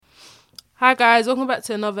Hi guys, welcome back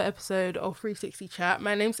to another episode of 360 Chat.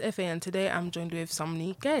 My name's Effie and today I'm joined with some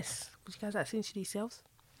new guests. Would you guys like to introduce yourselves?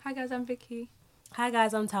 Hi guys, I'm Vicki. Hi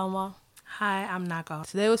guys, I'm Telmar. Hi, I'm Naga.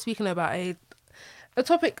 Today we're speaking about a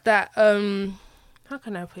topic that, how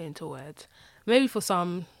can I put it into words? Maybe for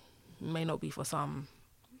some, may not be for some.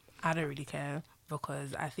 I don't really care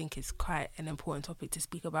because I think it's quite an important topic to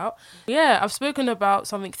speak about. Yeah, I've spoken about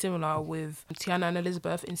something similar with Tiana and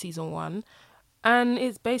Elizabeth in season 1. And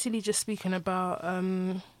it's basically just speaking about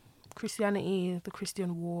Christianity, the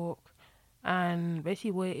Christian walk, and basically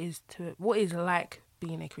what it is like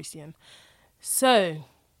being a Christian. So,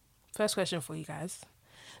 first question for you guys.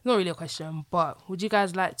 Not really a question, but would you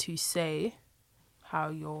guys like to say how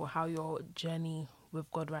your journey with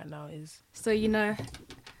God right now is? So,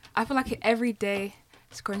 I feel like every day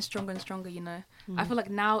it's growing stronger and stronger, I feel like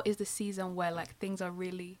now is the season where like things are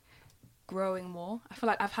really growing more. I feel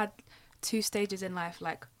like I've had 2 stages in life,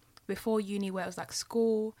 like before uni, where it was like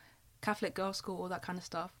school, Catholic girls' school, all that kind of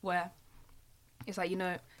stuff, where it's like,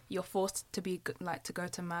 you're forced to be like to go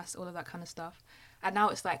to mass, all of that kind of stuff. And now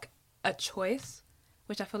it's like a choice,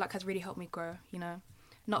 which I feel like has really helped me grow,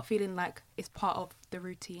 not feeling like it's part of the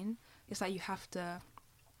routine. It's like you have to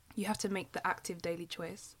make the active daily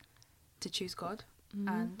choice to choose God.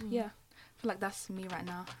 And yeah, I feel like that's me right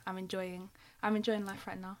now. I'm enjoying life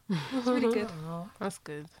right now. It's really good. Oh, that's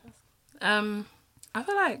good. I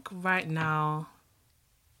feel like right now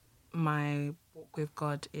my walk with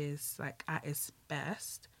God is like at its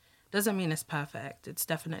best. Doesn't mean it's perfect. It's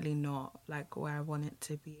definitely not like where I want it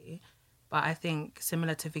to be. But I think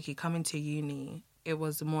similar to Vicky, coming to uni, it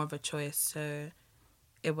was more of a choice. So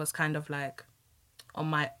it was kind of like on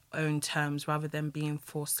my own terms rather than being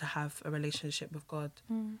forced to have a relationship with God.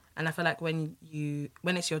 And I feel like when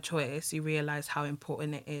it's your choice, you realise how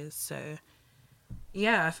important it is. So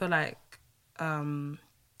yeah, I feel like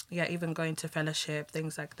even going to fellowship,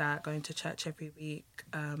 things like that, going to church every week,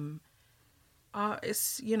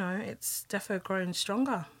 it's definitely growing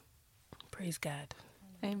stronger. Praise God.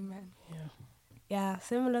 Amen. Yeah,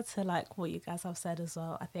 similar to like what you guys have said as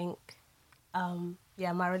well. I think,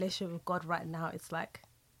 my relationship with God right now, it's like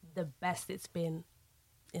the best it's been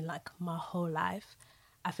in like my whole life.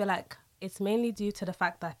 I feel like it's mainly due to the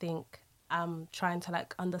fact that I think I'm trying to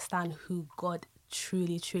like understand who God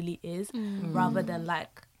truly is, rather than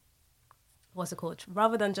like,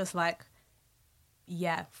 rather than just like,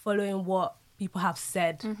 following what people have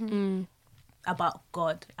said about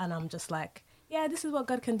God. And I'm just like, yeah, this is what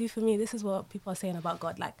God can do for me. This is what people are saying about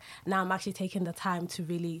God. Like now I'm actually taking the time to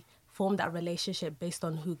really form that relationship based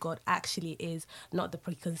on who God actually is, not the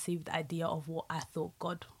preconceived idea of what I thought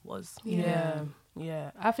God was. Yeah.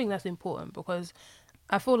 I think that's important because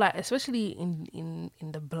I feel like, especially in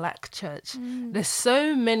the black church, there's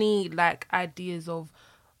so many like ideas of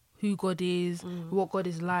who God is, what God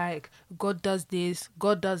is like, God does this,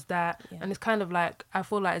 God does that. Yeah. And it's kind of like, I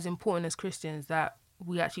feel like it's important as Christians that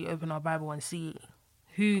we actually open our Bible and see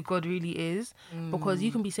who God really is, because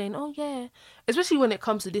you can be saying, oh yeah, especially when it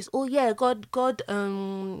comes to this, oh yeah, God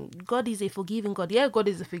is a forgiving God. Yeah, God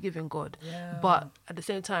is a forgiving God. Yeah. But at the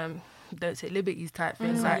same time, don't take liberties type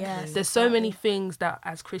things. Like there's so many things that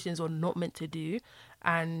as Christians are not meant to do,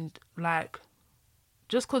 and like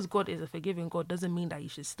just because God is a forgiving God doesn't mean that you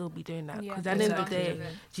should still be doing that. Because at the end of the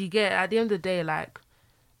day, at the end of the day, like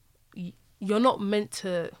you're not meant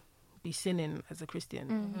to be sinning as a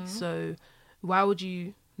Christian. So why would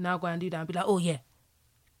you now go and do that and be like, oh yeah,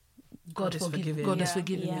 God is forgiving. God is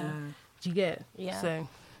forgiving me. Do you get? Yeah. So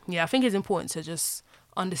I think it's important to just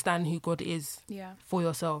understand who God is for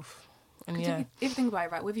yourself. And if you think about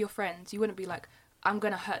it, right, with your friends, you wouldn't be like, I'm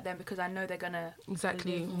going to hurt them because I know they're going to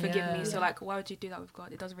forgive me. So like, why would you do that with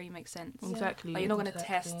God? It doesn't really make sense. Exactly. Like, you're not going to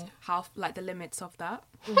test how like the limits of that.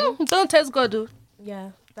 Don't test God, though.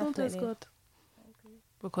 Yeah, definitely. Don't test God.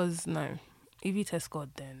 Because no, if you test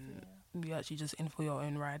God, then you're actually just in for your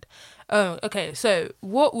own ride. Okay, so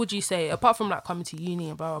what would you say, apart from like coming to uni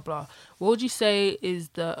and blah, blah, blah, what would you say is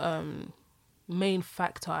the main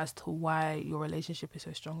factor as to why your relationship is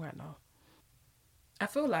so strong right now? I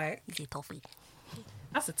feel like... Is it toffee?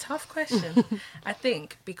 That's a tough question. I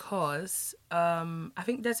think because I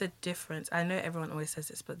think there's a difference. I know everyone always says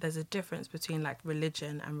this, but there's a difference between like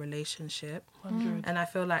religion and relationship. 100. And I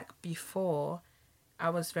feel like before I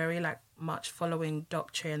was very like much following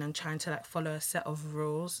doctrine and trying to like follow a set of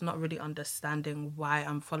rules, not really understanding why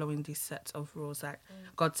I'm following these sets of rules. Like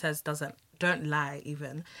God says don't lie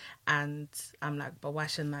even. And I'm like, but why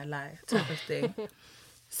shouldn't I lie? Type of thing.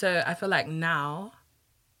 So I feel like now,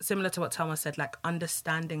 similar to what Telma said, like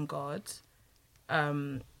understanding God,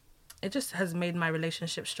 it just has made my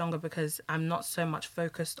relationship stronger because I'm not so much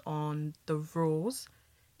focused on the rules,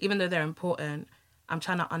 even though they're important. I'm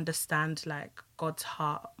trying to understand like God's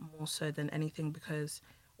heart more so than anything, because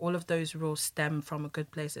all of those rules stem from a good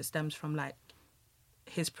place. It stems from like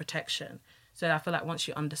his protection. So I feel like once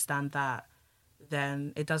you understand that,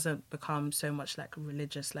 then it doesn't become so much like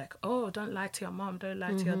religious, like, oh, don't lie to your mom, don't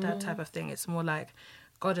lie to your dad type of thing. It's more like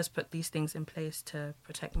God has put these things in place to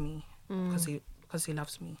protect me because he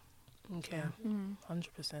loves me. Okay,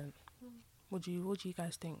 100%. What do you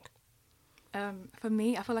guys think? For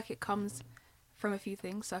me, I feel like it comes from a few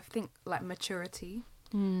things. So I think like maturity.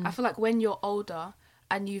 I feel like when you're older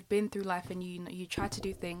and you've been through life and you try to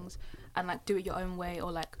do things and like do it your own way,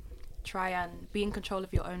 or like try and be in control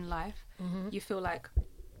of your own life, you feel like,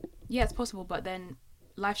 yeah, it's possible, but then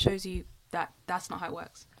life shows you that that's not how it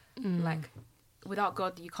works. Like without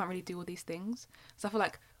God, you can't really do all these things. So I feel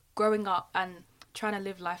like growing up and trying to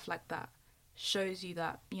live life like that shows you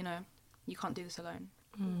that, you know, you can't do this alone.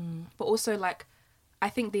 But also like, I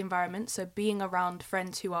think the environment, so being around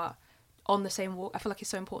friends who are on the same walk, I feel like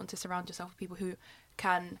it's so important to surround yourself with people who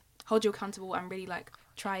can hold you accountable and really like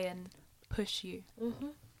try and push you.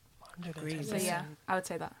 100%. So yeah, I would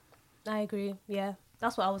say that. I agree. Yeah,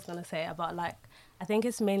 that's what I was gonna say about like, I think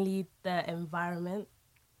it's mainly the environment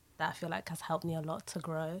that I feel like has helped me a lot to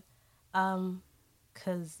grow.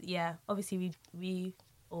 Because yeah, obviously we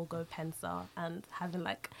all go Pensa, and having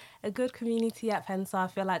like a good community at Pensa, I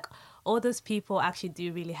feel like all those people actually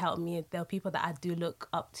do really help me. There are people that I do look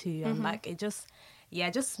up to, and like it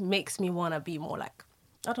just makes me want to be more like,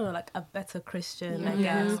 I don't know, like a better Christian, I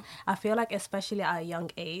guess. I feel like especially at a young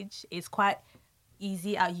age, it's quite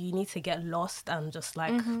easy at uni to get lost and just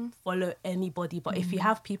like follow anybody. But if you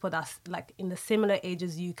have people that's like in the similar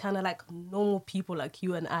ages, you kind of like normal people like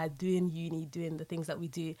you and I doing uni, doing the things that we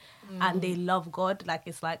do, and they love God, like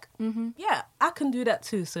it's like, yeah, I can do that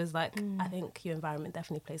too. So it's like, I think your environment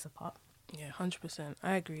definitely plays a part. Yeah, 100%.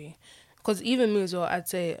 I agree. Because even me as well, I'd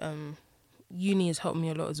say uni has helped me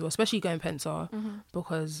a lot as well, especially going Pensa,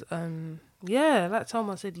 because yeah, like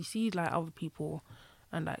Telmar said, you see like other people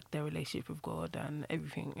and like their relationship with God and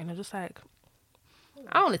everything, and I'm just like,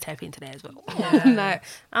 I want to tap into that as well. Like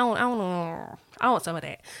I want some of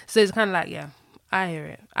that. So it's kind of like, yeah, I hear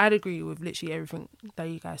it. I'd agree with literally everything that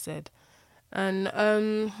you guys said. And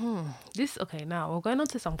now we're going on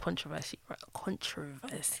to some controversy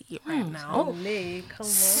right now. Come on.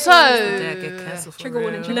 So Trigger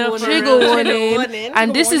warning. trigger warning.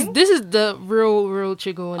 And this is the real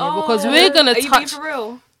trigger warning, because we're gonna Are you being touch. for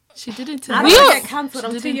real? She didn't I'm tell me. not gonna get cancelled.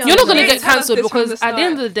 I'm too young. You're not gonna You get didn't tell us cancelled this from because the at the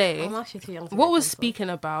end of the start. day, I'm actually too young to what get we're cancelled. speaking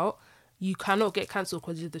about, you cannot get cancelled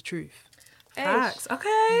because it's the truth. Facts.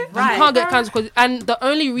 Okay. You can't get cancelled because, and the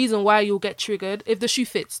only reason why you'll get triggered, if the shoe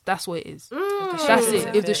fits, that's what it is. That's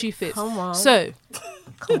it. If the shoe fits. Come on. So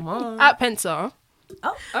Come on. at Pensa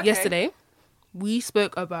Oh, Okay. yesterday, we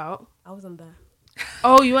spoke about. I wasn't there.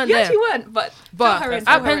 Oh, you weren't You there. actually weren't, but But fill her in,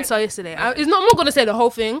 at fill her in. Pensa yesterday, I'm not gonna say the whole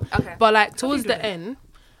thing. Okay. But like towards the end,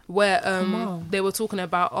 where on. they were talking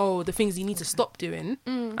about the things you need to stop doing,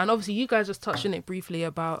 and obviously you guys just touched on it briefly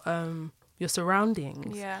about your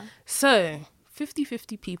surroundings. Yeah. So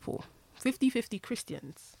 50-50 people, 50-50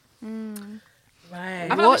 Christians. Right.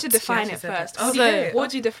 I feel like we should define it first. that. Okay. What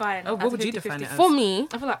would you define? Oh, what as would you 50-50? define it as? For me,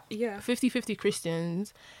 I feel like, yeah. 50-50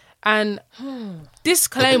 Christians, and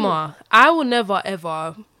disclaimer, I will never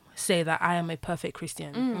ever say that I am a perfect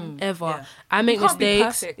Christian ever. Yeah. I make can't be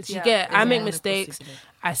mistakes. perfect, You yeah. get, I make Yeah. mistakes. Impossible.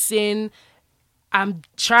 I sin. I'm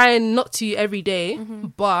trying not to every day,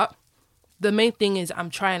 but the main thing is I'm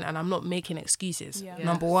trying and I'm not making excuses. Yeah.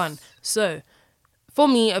 Number Yes. one. So for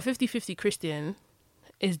me, a 50-50 Christian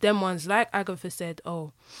is them ones, like Agatha said,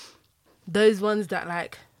 those ones that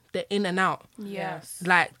like they're in and out. Yes.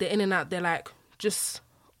 Like they're in and out. They're like just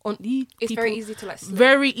on the It's people, very easy to like slip.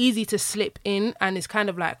 very easy to slip in, and it's kind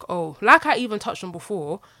of like, like I even touched on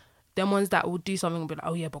before, them ones that will do something and be like,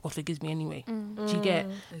 oh yeah, but God forgives me anyway. Do you get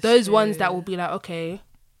those ones that will be like, okay,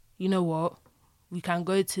 you know what, we can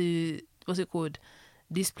go to what's it called,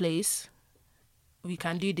 this place, we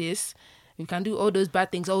can do this, we can do all those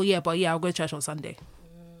bad things. Oh yeah, but yeah, I'll go to church on Sunday.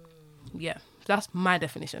 Yeah, that's my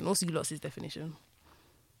definition. What's you lot's definition?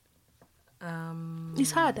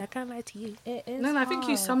 It's hard. I can't lie to you. It is. No, I think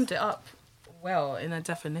you hard. summed it up well in a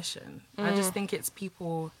definition. I just think it's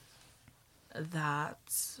people that,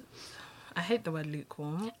 I hate the word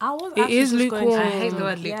lukewarm. I was. It actually is just going lukewarm. to- I hate the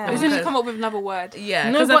word lukewarm. We Yeah. should come up with another word. Yeah,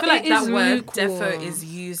 No, because I but feel like it that is word lukewarm. defo is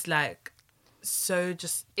used like so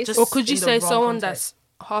just Or could you in the say wrong someone context.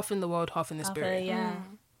 that's half in the world, half in the spirit? Yeah.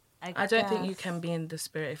 I don't think you guess. can be in the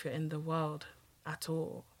spirit if you're in the world at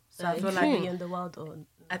all. So So I you feel can like be in the world or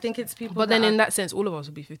I think it's people. But then in that sense, all of us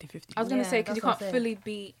would be 50-50. I was gonna Yeah, say because you that's what can't I'm fully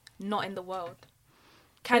be not in the world.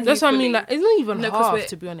 Can That's you what I mean. fully- Like, it's not even No, 'cause half, we're-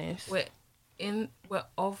 to be honest. We're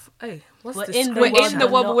of. Hey, what's We're the in the scripture? We're in the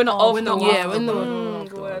world, but we're not of the world. Yeah, we're in the world.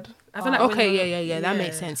 Good. I feel like when Okay, you're- yeah. That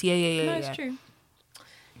makes sense. Yeah. No, it's true.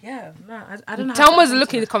 Yeah, no, I don't know. how to Telma's answer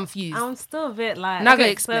looking that. confused. I'm still a bit like... Naga,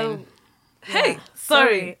 okay, explain. Hey,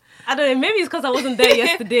 Sorry. I don't know. Maybe it's because I wasn't there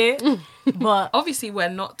yesterday. But Obviously, we're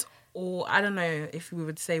not all. I don't know if we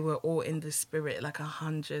would say we're all in the spirit like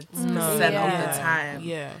 100% of the time.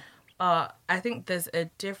 Yeah. I think there's a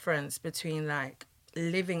difference between like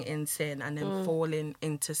living in sin and then falling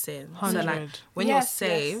into sin. So like 100. when Yes, you're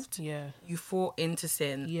yes. saved, Yeah. you fall into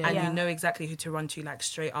sin Yeah. and Yeah. you know exactly who to run to like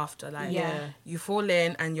straight after. Like Yeah. you fall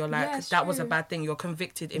in and you're like, Yeah, it's that was a true. bad thing. You're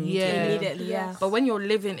convicted immediately. immediately, yeah. But when you're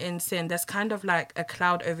living in sin, there's kind of like a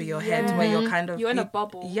cloud over your head where you're kind of... You're in a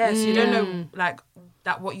bubble. Yes, you don't know like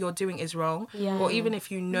that what you're doing is wrong. Yeah. Or even if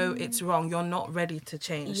you know it's wrong, you're not ready to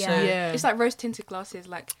change. Yeah. So Yeah. It's like rose tinted glasses.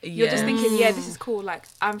 Like you're just Yeah. thinking, yeah, this is cool. Like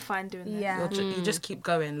I'm fine doing this. Yeah. you just keep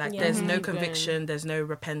going. Like Yeah. there's no Keep going. conviction, there's no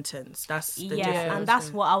repentance. That's the yeah, difference. and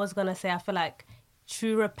that's what I was gonna say. I feel like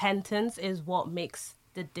true repentance is what makes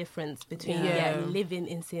the difference between Yeah. living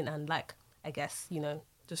in sin and like I guess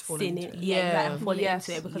just falling sinning, into it. yeah, falling Yes.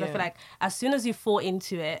 into it. Because I Yeah. feel like as soon as you fall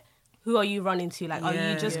into it, who are you running to? Like, are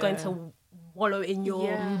you just going Yeah. to wallow in your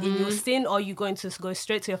Yeah. in your sin, or are you going to go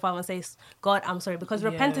straight to your Father and say, God, I'm sorry? Because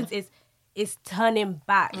repentance is turning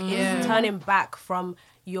back. Yeah. It's turning back from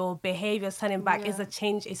your behaviors, turning back. Yeah. It's a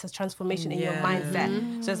change, it's a transformation in your Yeah.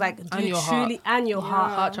 mindset. So it's like, do And you your truly, heart. and your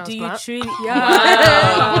heart, Heart do you transplant. truly,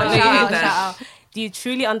 Wow. shout out. Do you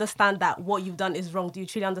truly understand that what you've done is wrong? Do you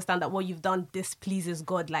truly understand that what you've done displeases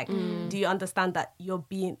God? Like, do you understand that you're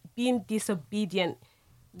being disobedient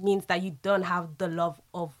means that you don't have the love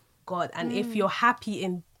of God? And if you're happy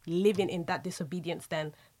in living in that disobedience,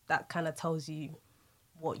 then that kind of tells you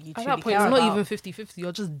what you At truly that point, care it's not about. even 50-50.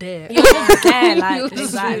 You're just there. You're just there, like, You're just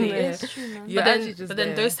exactly. there. It's true, man. You're But actually then, just but then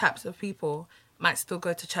there. those types of people might still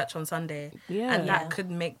go to church on Sunday. Yeah. And Yeah. that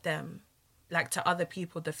could make them, like to other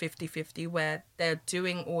people, the 50-50, where they're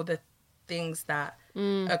doing all the things that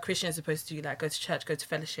a Christian is supposed to do, like go to church, go to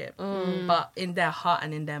fellowship. But in their heart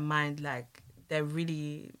and in their mind, like they're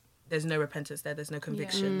really... There's no repentance there. There's no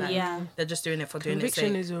conviction. Like, Yeah. they're just doing it for doing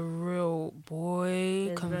Conviction it. is a real boy.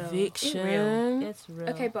 It's real. Conviction. It's real.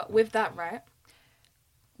 Okay, but with that, right?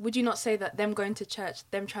 Would you not say that them going to church,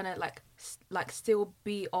 them trying to like still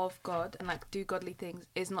be of God and like do godly things,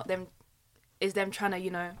 is not them? Is them trying to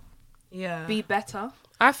Yeah. be better?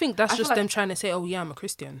 I think that's I feel just like- them trying to say, "Oh yeah, I'm a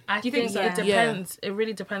Christian." I Do you think think so? it Yeah. depends. It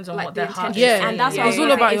really depends on Like what the their heart is. intention. Yeah. And that's Yeah. what It's I was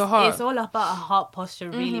all gonna about say. your heart. It's all about a heart posture,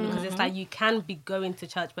 really, because it's like you can be going to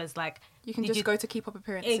church, but it's like You can did just go to keep up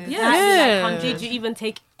appearances. Exactly. Yeah. Like, did you even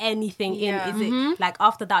take anything Yeah. in? Is it like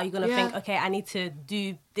after that you're gonna Yeah. think, okay, I need to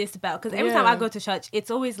do this better? Because every Yeah. time I go to church,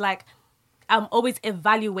 it's always like I'm always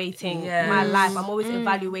evaluating Yes. my life. I'm always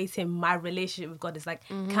evaluating my relationship with God. It's like,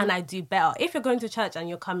 can I do better? If you're going to church and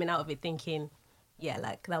you're coming out of it thinking, yeah,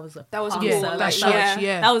 like that was cool. calm Yeah, service. like,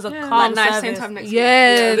 that was a Like, calm nice, service. same time next week.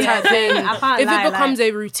 Yeah, Yeah. type thing. I can't If lie, it becomes like-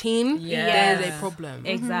 a routine, Yes. there's a problem.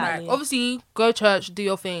 Exactly. Like, obviously, go church, do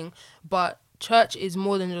your thing, but church is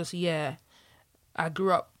more than just I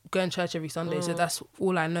grew up going to church every Sunday, so that's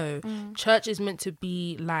all I know. Church is meant to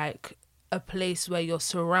be like a place where you're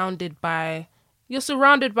surrounded by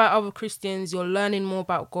other Christians. You're learning more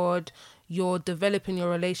about God. You're developing your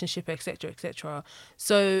relationship, etc., etc.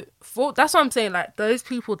 So that's what I'm saying. Like those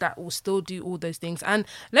people that will still do all those things, and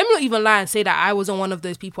let me not even lie and say that I wasn't one of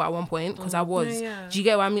those people at one point, because I was. Yeah. Do you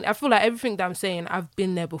get what I mean? I feel like everything that I'm saying, I've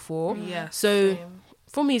been there before. Yeah. So same.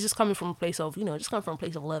 for me, it's just coming from a place of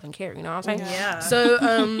love and care. You know what I'm saying? Yeah.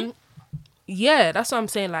 So yeah, that's what I'm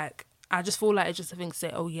saying. Like I just feel like it's just a thing to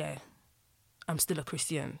say, oh yeah, I'm still a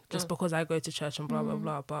Christian just because I go to church and blah blah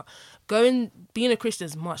blah. But being a Christian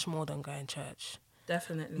is much more than going to church.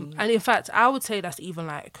 Definitely. And in fact, I would say that's even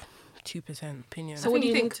like 2% opinion. So what do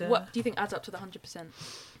you think think? you need to- What do you think adds up to the 100%?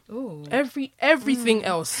 Ooh. Everything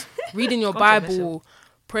else, reading your Controversial. Bible,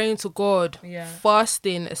 praying to God, Yeah.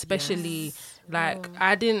 fasting, especially. Like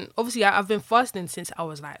I've been fasting since I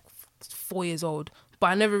was like 4 years old, but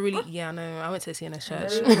I never really. Yeah, I know. I went to a CNS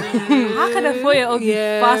church. How can a 4-year-old be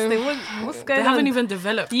Yeah. fasting? What's They going on? haven't even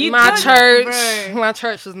developed. My don't,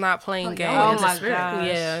 church was not playing games. Oh in the my spirit. gosh.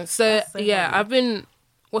 Yeah. So That's so yeah, funny. I've been.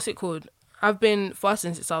 What's it called? I've been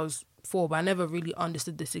fasting since I was 4, but I never really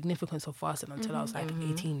understood the significance of fasting until I was like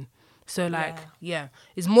 18. So like, yeah,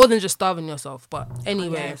 it's more than just starving yourself. But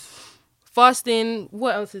anyway, fasting.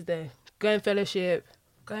 What else is there? Going fellowship.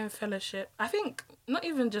 Going fellowship. I think not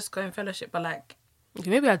even just going fellowship, but like Okay,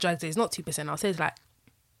 maybe I dragged it. It's not 2%. I'll say it's like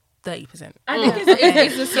 30%. I think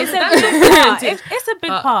it's It's a big part. It's a big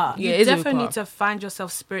But part. Yeah, you it is a big definitely part. need to find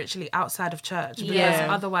yourself spiritually outside of church, because Yeah.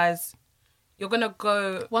 otherwise you're gonna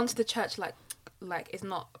go. Once the church like is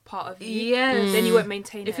not a part of you, Yes. then you won't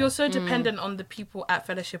maintain If it. you're so dependent on the people at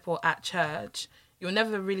fellowship or at church, you'll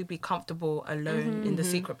never really be comfortable alone in the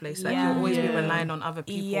secret place. Like, Yeah. you'll always be Yeah. relying on other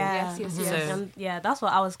people. Yeah. Yes. So- And yeah, that's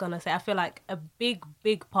what I was gonna say. I feel like a big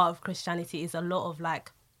part of Christianity is a lot of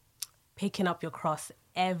like picking up your cross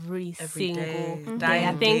every Every single day. day. Dying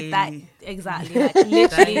I think that daily. exactly, like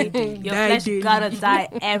literally, Dying your daily. flesh Die gotta daily. die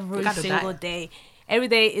every Gotta single die. day. Every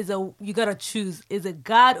day you gotta choose: is it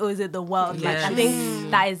God or is it the world? Like, I Yes.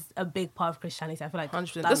 think that is a big part of Christianity. I feel like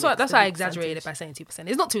 100%. that That's why makes I a big exaggerated it by percentage. saying 2%.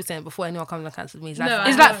 It's not 2% before anyone comes and cancels me. It's like, No,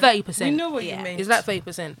 it's I like know. 30%. We know what Yeah. you mean. It's like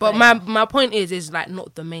 30%. But my point is like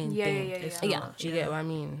not the main Yeah, thing. yeah. It's Yeah. not, Do you get what I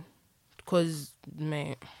mean? Because,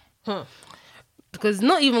 mate. Because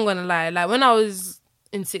not even gonna lie, like when I was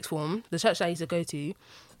in sixth form, the church that I used to go to,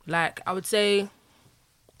 like I would say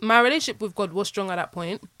my relationship with God was strong at that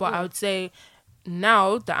point, but I would say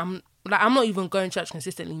now that I'm not even going to church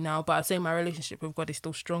consistently now, but I'd say my relationship with God is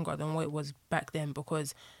still stronger than what it was back then,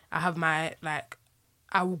 because I have my, like,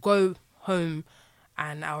 I will go home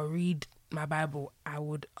and I'll read my Bible. I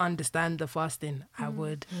would understand the fasting. I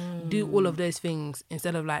would do all of those things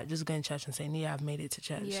instead of like just going to church and saying, yeah, I've made it to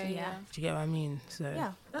church. Yeah. Do you get what I mean? So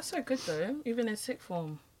Yeah, That's so good though, even in sixth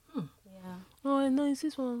form. yeah. oh no, it's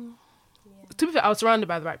this one. To be fair, I was surrounded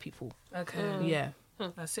by the right people. Okay. Yeah.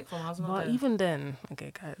 Sixth form, I was not But there. even then,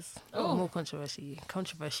 okay, guys, Oh. more controversy. We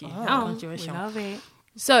Controversial. love it.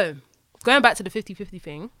 So, going back to the 50-50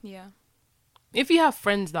 thing, Yeah. if you have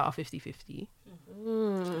friends that are 50-50,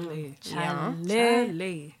 Charlie. yeah.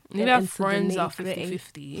 Charlie. If you Get have into the friends that are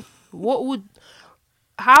nitty-gritty. 50-50,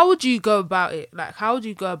 how would you go about it? Like, how would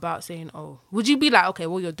you go about saying, oh, would you be like, okay,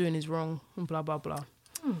 what you're doing is wrong, and blah, blah, blah.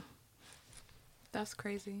 That's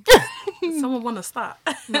crazy. Does someone want to start?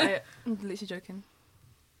 Not it. I'm literally joking.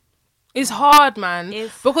 It's hard, man.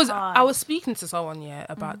 It's because hard. I was speaking to someone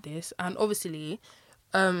about this, and obviously,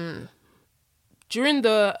 during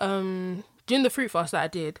the fruit fast that I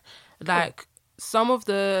did, like some of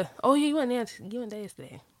the you weren't there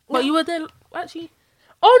yesterday. Well, you were there actually.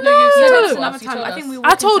 Oh no! you said It's to another us, you time. told I think us. we I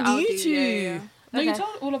walked told into you Aldi. to. Yeah. No, you Okay.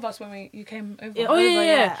 told all of us when you came over. Yeah. Oh Over, yeah.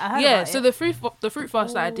 yeah. I heard about So it. the fruit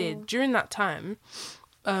fast that I did during that time,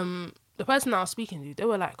 the person that I was speaking to, they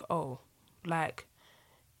were like, oh, like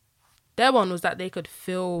their one was that they could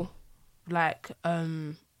feel like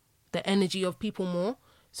the energy of people more.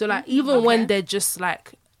 So like even when they're just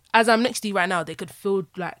like, as I'm next to you right now, they could feel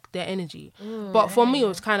like their energy. But for me, it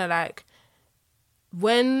was kind of like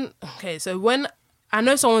when I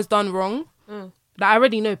know someone's done wrong, like I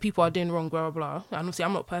already know people are doing wrong, blah, blah, blah. And obviously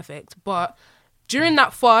I'm not perfect, but during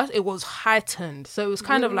that fast, it was heightened. So it was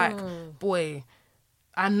kind of like, boy,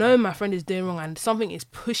 I know my friend is doing wrong and something is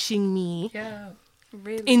pushing me Yeah.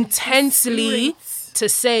 Really. intensely to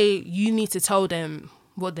say you need to tell them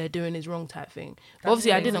what they're doing is wrong type thing. But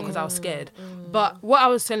obviously I didn't because I was scared. But what I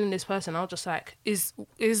was telling this person, I was just like, is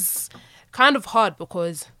kind of hard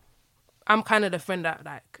because I'm kind of the friend that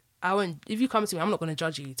like, if you come to me, I'm not going to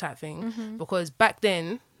judge you type thing. Because back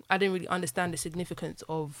then I didn't really understand the significance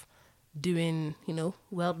of doing,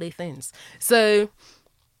 worldly things. So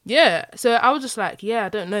yeah, so I was just like, I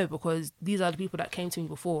don't know, because these are the people that came to me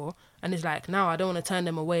before, and it's like now I don't want to turn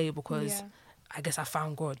them away because I guess I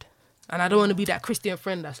found God, and I don't want to be that Christian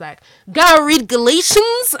friend that's like, go read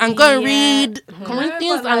Galatians and go read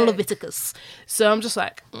Corinthians and Leviticus. So I'm just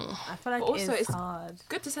like, I feel like But also it's it's hard.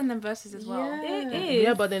 good to send them verses as well. It is.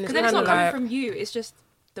 yeah, but then it's Because then it's kind not of coming like, from you. It's just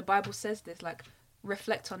the Bible says this. Like,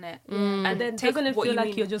 reflect on it And and then take doesn't it what feel you like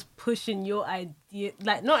mean. you're just pushing your idea,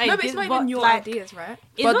 like not No, ideas, but it's not but even your like, ideas, right?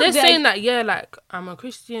 it's but not they're the saying that like I'm a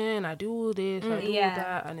Christian, I do all this, I do all Yeah.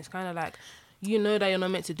 that, and it's kind of like, you know that you're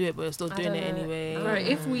not meant to do it, but you're still doing it don't know. anyway. Bro,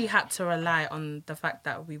 if we had to rely on the fact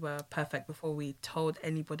that we were perfect before we told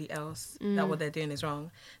anybody else that what they're doing is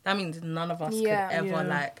wrong, that means none of us Yeah. could ever Yeah.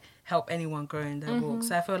 like help anyone grow in their walk.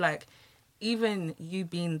 So I feel like even you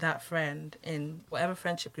being that friend in whatever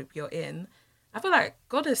friendship group you're in, I feel like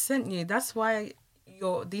God has sent you. That's why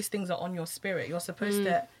these things are on your spirit. You're supposed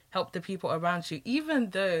to help the people around you,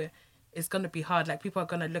 even though it's gonna be hard. Like people are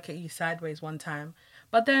gonna look at you sideways one time,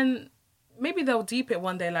 but then maybe they'll deep it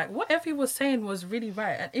one day. Like what if he was saying was really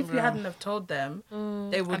right, and if you hadn't have told them,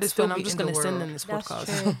 they At would this still point, be I'm just in going the to send world. them this That's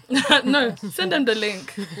podcast. true. No, send them the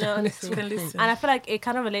link. No, honestly. You can listen. And I feel like it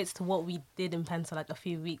kind of relates to what we did in Penta like a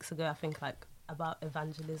few weeks ago. I think like about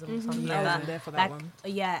evangelism or something I like wasn't that. there for that Like, one.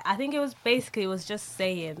 yeah, I think it was just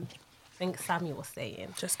saying. I think Sammy was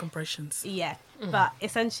saying. Just compressions. Yeah, but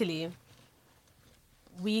essentially,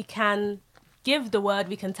 we can give the word,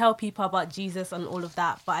 we can tell people about Jesus and all of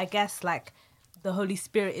that, but I guess like the Holy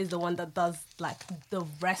Spirit is the one that does like the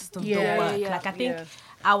rest of the work. Like I think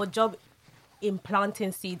our job in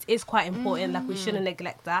planting seeds is quite important. Like we shouldn't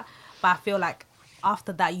neglect that. But I feel like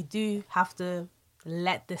after that, you do have to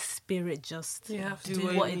let the Spirit just do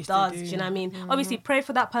what it does. Do you know what I mean? Obviously, pray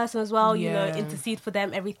for that person as well. You know, intercede for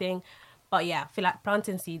them, everything. But yeah, I feel like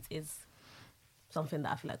planting seeds is something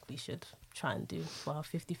that I feel like we should try and do for our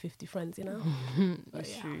 50-50 friends. You know,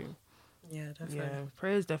 It's true. Yeah, definitely. Yeah,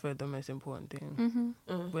 prayer is definitely the most important thing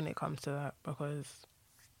when it comes to that, because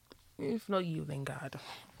if not you, then God.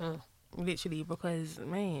 Literally, because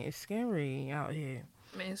man, it's scary out here.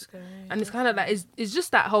 It's scary. And it's kind of like it's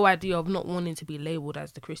just that whole idea of not wanting to be labelled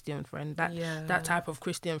as the Christian friend, that type of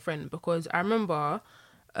Christian friend. Because I remember,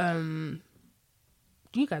 do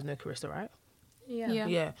you guys know Carissa, right?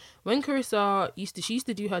 Yeah. When Carissa she used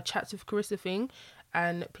to do her chats with Carissa thing,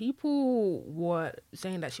 and people were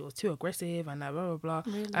saying that she was too aggressive and that blah blah blah.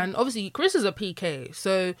 Really? And obviously Carissa's a PK,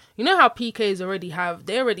 so you know how PKs already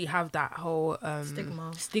have that whole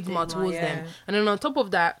stigma towards them. And then on top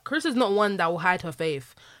of that, Carissa's not one that will hide her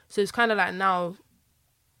faith. So it's kind of like now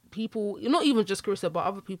people, not even just Carissa, but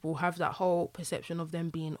other people have that whole perception of them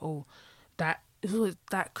being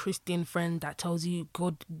that Christian friend that tells you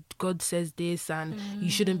God says this and you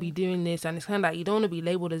shouldn't be doing this, and it's kind of like you don't want to be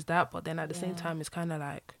labelled as that, but then at the same time it's kind of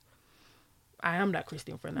like I am that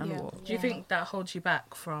Christian friend. I know what. Do you think that holds you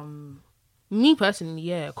back from me personally?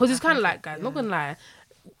 Yeah, because it's kind of like, guys, not gonna lie,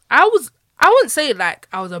 I wouldn't say like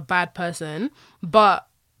I was a bad person, but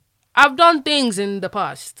I've done things in the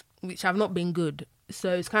past which have not been good,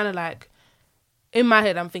 so it's kind of like in my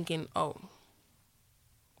head I'm thinking, oh,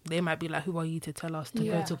 they might be like, who are you to tell us to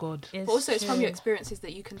go to God? But also it's from your experiences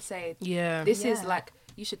that you can say, this is like,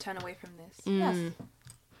 you should turn away from this.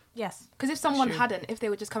 Yes. Because if someone hadn't, if they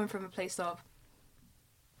were just coming from a place of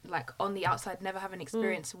like on the outside, never having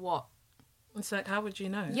experienced what, it's like, how would you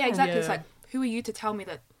know? Yeah, exactly. It's like, who are you to tell me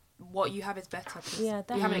that what you have is better? You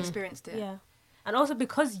haven't experienced it. Yeah. And also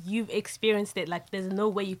because you've experienced it, like there's no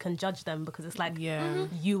way you can judge them, because it's like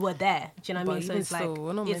you were there. Do you know what I mean? So it's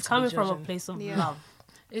like it's coming from a place of love.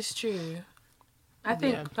 It's true. I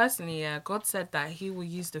think personally, God said that he will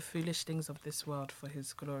use the foolish things of this world for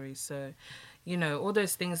his glory. So, you know, all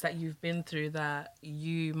those things that you've been through that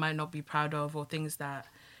you might not be proud of, or things that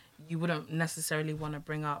you wouldn't necessarily want to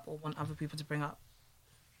bring up or want other people to bring up,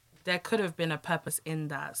 there could have been a purpose in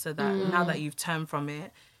that, so that now that you've turned from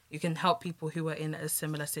it, you can help people who are in a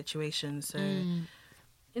similar situation. So,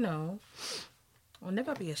 you know, I'll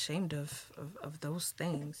never be ashamed of those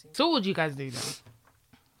things. So what would you guys do then?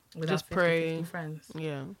 With just 50, pray. 50 friends.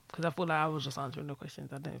 Yeah, because I feel like I was just answering the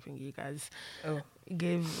questions. I don't think you guys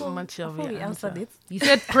gave much of it. Answered it. You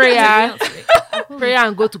said prayer, prayer,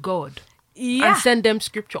 and go to God. And send them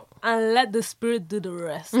scripture and let the Spirit do the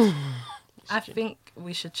rest. I think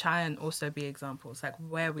we should try and also be examples, like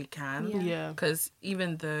where we can. Yeah. Because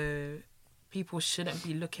even though people shouldn't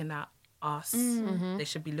be looking at us, they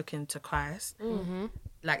should be looking to Christ.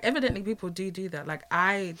 Like evidently people do that. Like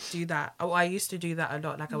I do that. I used to do that a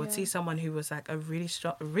lot. Like I would see someone who was like a really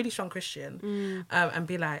strong Christian, and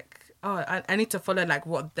be like, oh, I need to follow like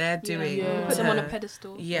what they're doing. Put them on a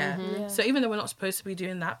pedestal. So even though we're not supposed to be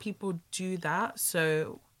doing that, people do that.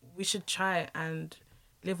 So we should try and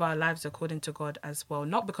live our lives according to God as well.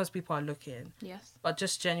 Not because people are looking, but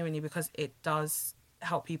just genuinely because it does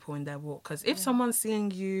help people in their walk. Because if someone's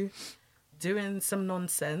seeing you doing some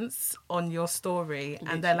nonsense on your story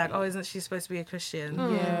and they're like, oh, isn't she supposed to be a Christian?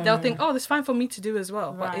 They'll think, oh, that's fine for me to do as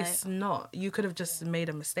well. But it's not. You could have just made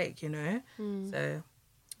a mistake, you know? So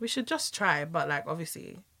we should just try. But like,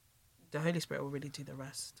 obviously, the Holy Spirit will really do the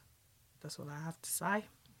rest. That's all I have to say.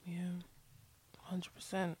 Yeah,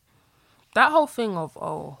 100%. That whole thing of,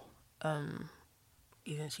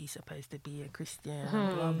 isn't she supposed to be a Christian?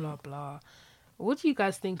 Blah, blah, blah. What do you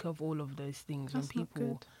guys think of all of those things when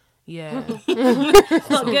people... Yeah. It's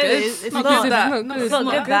not good. It's not good. It's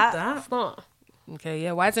not good. It's not. Okay,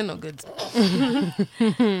 yeah. Why is it not good?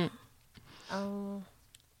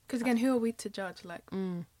 Because again, who are we to judge? Like,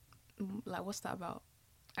 like what's that about?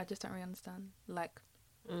 I just don't really understand. Like,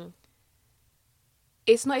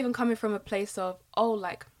 it's not even coming from a place of, oh,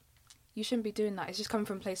 like, you shouldn't be doing that. It's just coming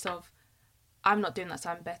from a place of, I'm not doing that,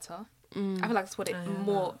 so I'm better. I feel like that's what it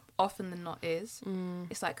more often than not is.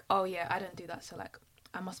 It's like, oh yeah, I don't do that, so like,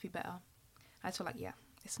 I must be better. I just feel like,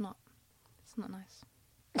 it's not nice.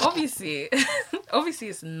 Obviously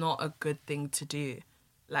it's not a good thing to do.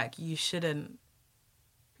 Like, you shouldn't,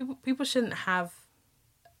 people shouldn't have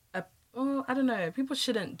I don't know, people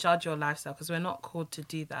shouldn't judge your lifestyle, because we're not called to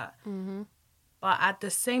do that. But at the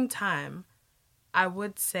same time, I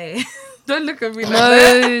would say, don't look at me like No,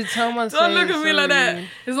 that. Telmar, Don't look at me like that.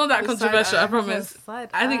 It's not that controversial, I promise. Side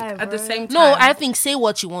I think eye, at the bro. same time. No, I think say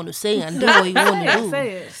what you want to say and do what you want to do. Say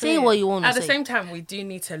it. Say what you want to At say. the same time, we do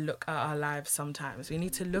need to look at our lives sometimes. We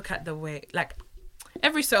need to look at the way, like,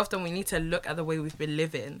 every so often we need to look at the way we've been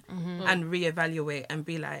living and reevaluate and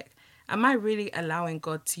be like, am I really allowing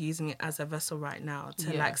God to use me as a vessel right now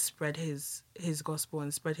to like spread his gospel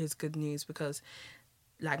and spread his good news? Because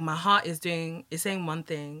like my heart is saying one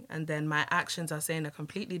thing and then my actions are saying a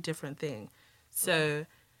completely different thing. So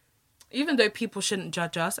even though people shouldn't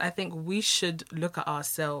judge us, I think we should look at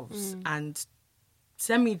ourselves and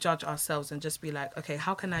semi-judge ourselves and just be like, okay,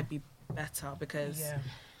 how can I be better? Because,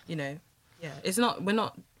 you know, it's not, we're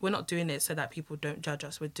not doing it so that people don't judge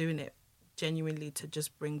us. We're doing it genuinely to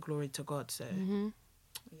just bring glory to God. So,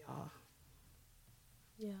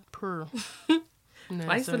 Purr. No,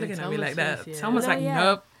 why are you still sorry, looking at me Telmar like that? says, yeah. Telmar's like,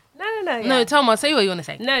 nope. No. No, Telmar, say what you want to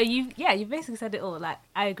say. No, you basically said it all. Like,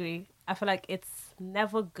 I agree. I feel like it's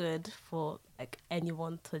never good for like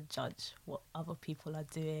anyone to judge what other people are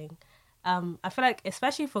doing. I feel like,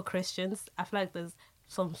 especially for Christians, I feel like there's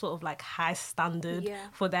some sort of like high standard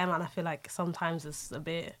for them, and I feel like sometimes it's a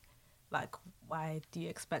bit like, why do you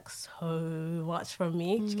expect so much from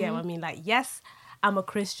me? Do you get what I mean? Like, yes, I'm a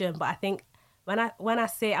Christian, but I think when I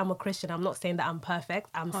say I'm a Christian, I'm not saying that I'm perfect.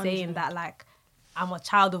 I'm saying that like I'm a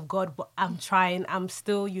child of God, but I'm trying. I'm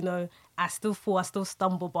still, you know, I still fall, I still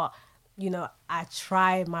stumble, but you know, I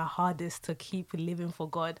try my hardest to keep living for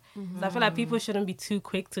God. So I feel like people shouldn't be too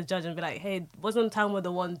quick to judge and be like, hey, wasn't Telmar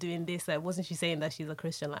the one doing this? Like, wasn't she saying that she's a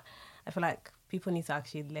Christian? Like, I feel like people need to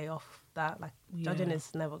actually lay off that. Like, judging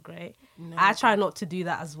is never great. No. I try not to do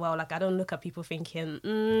that as well. Like, I don't look at people thinking, do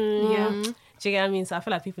you get what I mean? So I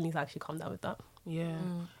feel like people need to actually calm down with that. Yeah.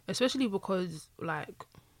 Especially because, like,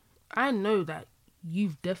 I know that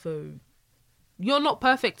you're not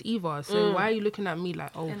perfect either. So why are you looking at me like,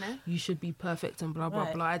 oh, you should be perfect and blah,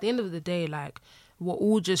 blah, blah. At the end of the day, like, we're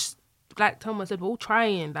all just, like Telmar said, we're all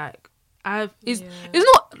trying. Like, it's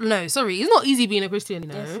not easy being a Christian, you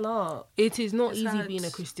know? It's not. It is not easy being a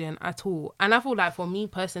Christian at all. And I feel like for me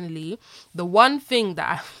personally, the one thing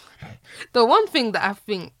that I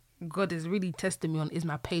think God is really testing me on is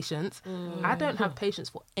my patience. I don't have patience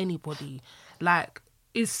for anybody. Like,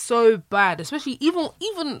 it's so bad, especially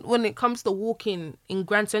even when it comes to walking in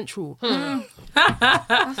Grand Central.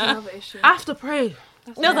 That's another issue. I have to pray.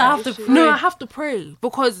 I have to pray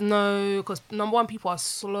because number one, people are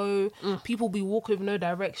slow. People be walking with no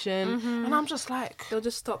direction, and I'm just like, they'll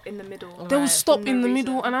just stop in the middle. They'll stop in the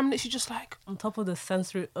middle, and I'm literally just like, on top of the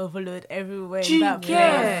sensory overload everywhere. Do you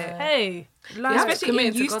get? Hey, like, especially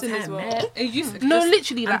in Houston as well. No,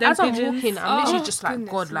 literally, like as I'm pigeons. walking, I'm literally just like,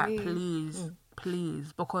 goodness God, like, me.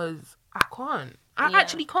 please, because I can't. I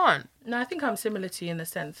actually can't. No, I think I'm similar to you in a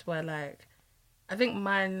sense where, like, I think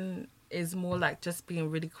mine is more like just being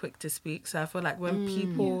really quick to speak. So I feel like when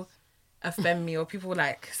people offend me or people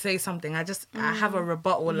like say something, I have a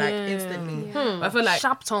rebuttal like instantly. But I feel like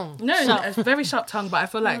sharp tongue. No, it's very sharp tongue. But I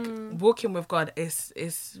feel like walking with God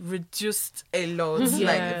is reduced a lot.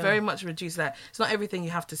 Like very much reduced. Like it's not everything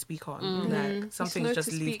you have to speak on. Like some things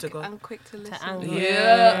just leave to God. And quick to listen. to anger.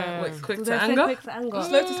 Yeah. Wait, quick to anger. Quick to anger.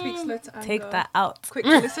 Slow to speak, slow to anger. Take that out. Quick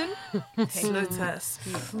to listen. Slow to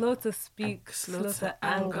speak. Slow to speak. Slow to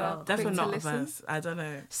anger. Definitely Quick to not a listen. verse. I don't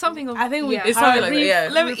know. Something of I think we. It's something like that, yeah.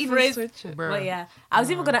 Let me even rephrase- switch it. But yeah, I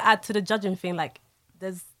was even gonna add to the judging thing. Like,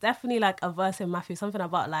 there's definitely like a verse in Matthew, something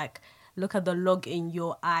about like, look at the log in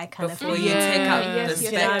your eye, kind Before of you thing. take out Yes, the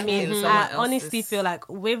yes, You know what I speck mean? in someone I else's. honestly feel like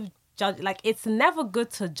with judge, like it's never good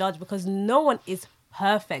to judge because no one is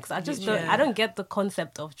perfect. So I just I don't get the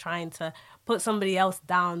concept of trying to put somebody else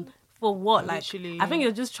down for what. Like, Literally. I think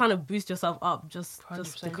you're just trying to boost yourself up just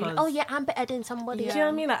 100%. because. Oh yeah, I'm better than somebody. Do you know what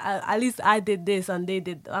I mean? Like, at least I did this and they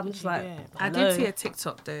did. I'm just like, I hello. did see a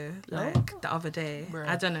TikTok though, like the other day. Bruh.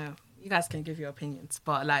 I don't know. You guys can give your opinions,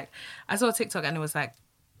 but like I saw a TikTok and it was like,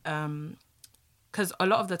 because a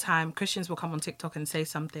lot of the time Christians will come on TikTok and say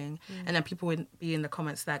something, and then people would be in the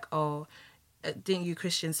comments like, "Oh, didn't you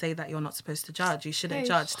Christians say that you're not supposed to judge? You shouldn't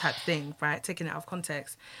judge," type thing, right? Taking it out of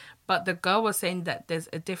context. But the girl was saying that there's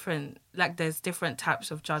different types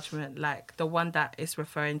of judgment. Like the one that is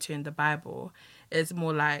referring to in the Bible is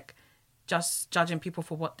more like just judging people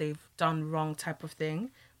for what they've done wrong type of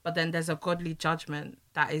thing. But then there's a godly judgment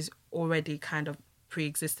that is already kind of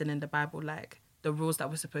pre-existing in the Bible, like the rules that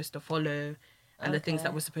we're supposed to follow and the things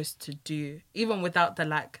that we're supposed to do, even without the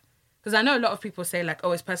like. Because I know a lot of people say like,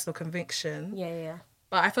 oh, it's personal conviction. Yeah.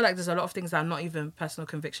 But I feel like there's a lot of things that are not even personal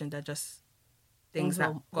conviction. They're just things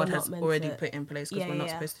that we're God not has meant already to- put in place because Yeah, we're not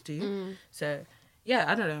yeah. supposed to do. So, yeah,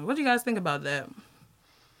 I don't know. What do you guys think about that?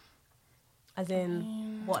 As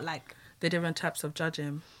in, what, like... The different types of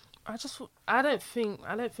judging. I don't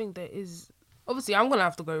think there is. Obviously, I'm gonna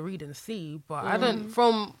have to go read and see, but I Mm. don't.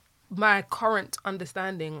 From my current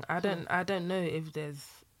understanding, I don't know if there's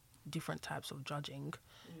different types of judging.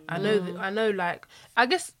 I know. Like, I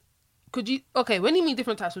guess, could you? Okay, when you mean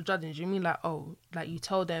different types of judging, do you mean like, oh, like you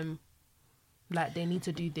tell them, like they need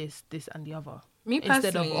to do this, and the other, Me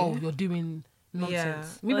instead of, personally, oh, you're doing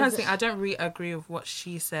nonsense. Yeah. Me Or is personally, I don't really agree with what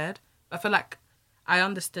she said. I feel like I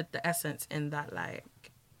understood the essence in that, like,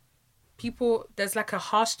 people, there's like a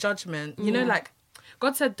harsh judgment. You know, like,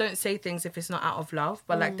 God said don't say things if it's not out of love.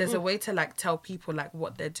 But, like, there's a way to, like, tell people, like,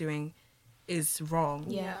 what they're doing is wrong.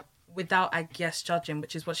 Yeah. Without, I guess, judging,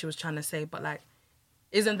 which is what she was trying to say. But, like,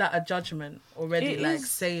 isn't that a judgment already? It like,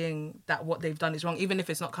 is. saying that what they've done is wrong, even if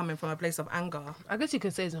it's not coming from a place of anger. I guess you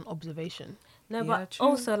could say it's an observation. No, Yeah, but true.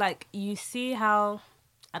 also, like, you see how,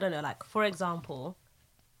 I don't know, like, for example,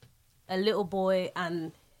 a little boy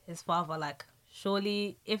and his father, like,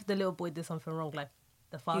 surely if the little boy did something wrong, like,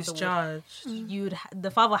 the father He's would, judged.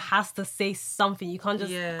 the father has to say something. You can't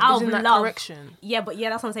just, Yeah. out Isn't of that love. correction? Yeah, but yeah,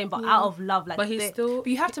 that's what I'm saying, but out of love, like, But he's still... But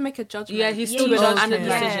you have to make a judgment. Yeah, he's Yeah, still you judged don't- and a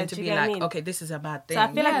yeah, decision do to you be get what I like, mean? okay, this is a bad thing. So I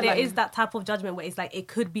feel Yeah, like there like- is that type of judgment where it's like it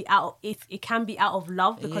could be it can be out of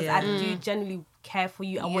love because I do genuinely care for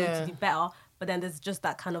you. I want you Yeah. to do better. But then there's just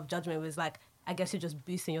that kind of judgment where it's like, I guess you're just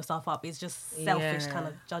boosting yourself up. It's just selfish Yeah. kind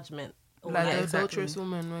of judgment. Or Like Yeah, the exactly. adulterous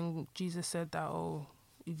woman when Jesus said that, oh,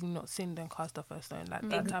 if you've not sinned, then cast the first stone. Like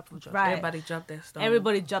that type of judgment. Right. Everybody dropped their stuff.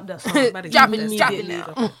 Everybody jumped their song. Everybody Jab dropped it, their jab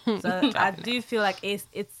stuff. it now. So I do feel like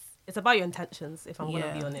it's about your intentions, if I'm going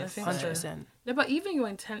to be Yeah, honest. I think So- 100%. No, but even your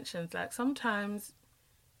intentions, like sometimes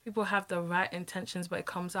people have the right intentions, but it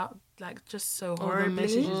comes out like just so the horribly.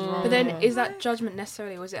 message is wrong. But then, Yeah. is that judgment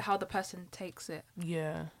necessarily, or is it how the person takes it?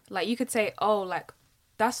 Yeah. Like, you could say, oh, like,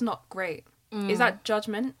 that's not great. Is that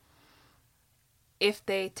judgment if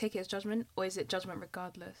they take it as judgment, or is it judgment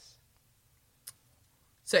regardless?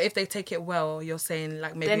 So if they take it well, you're saying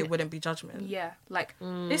like maybe Then- it wouldn't be judgment. Yeah, like,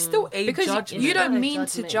 It's still a because judgment. you don't It's mean to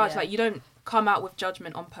judgment, judge, yeah. like, you don't come out with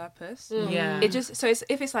judgment on purpose. Yeah. It just, so it's,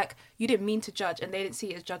 if it's like, you didn't mean to judge and they didn't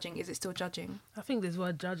see it as judging, is it still judging? I think this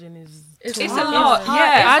word judging is. It's It's hard. a lot, hard.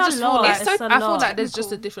 yeah. It's I a just feel lot. like It's so I feel lot. like there's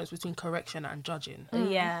just a difference between correction and judging.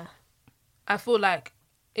 Yeah. I feel like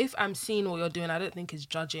if I'm seeing what you're doing, I don't think it's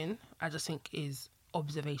judging. I just think is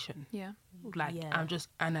observation. Yeah. Like Yeah. I'm just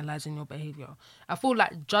analyzing your behavior. I feel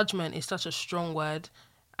like judgment is such a strong word,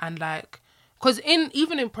 and like, because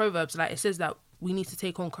even in Proverbs, like it says that we need to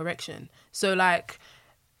take on correction. So like,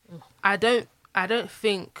 I don't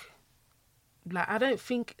think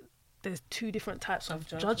there's two different types of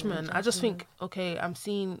judgment. I just think, okay, I'm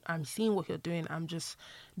seeing what you're doing. I'm just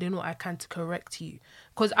doing what I can to correct you,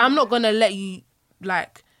 because I'm not gonna let you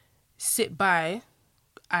like sit by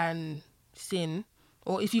and sin.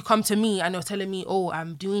 Or if you come to me and you're telling me, oh,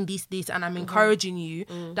 I'm doing this, and I'm encouraging you,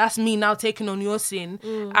 that's me now taking on your sin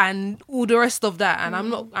and all the rest of that. And I'm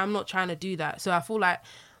not trying to do that. So I feel like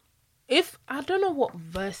if, I don't know what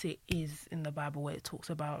verse it is in the Bible where it talks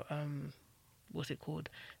about, what's it called?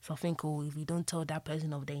 Something called, if you don't tell that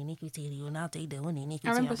person of the iniquity, you will now take their own iniquity.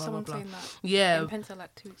 I remember and blah, someone blah, blah. saying that Yeah, in Penta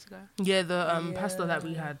like 2 weeks ago. yeah, the pastor that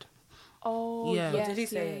we had. Oh, Yeah. yes, Did he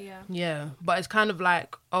say yeah. Yeah, but it's kind of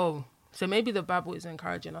like, oh, so maybe the Bible is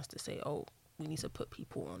encouraging us to say, oh, we need to put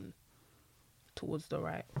people on towards the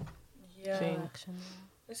right thing.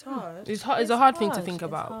 It's hard. It's hard. It's a hard thing to hard. think It's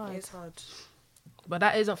about. hard. It's hard. But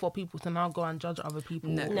that isn't for people to now go and judge other people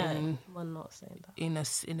No. No, we're not saying that. in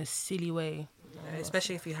a silly way.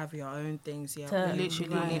 Especially if you have your own things, yeah, To- you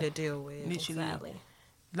Literally. need to deal with. Literally. Exactly.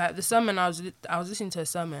 Like the sermon I was listening to a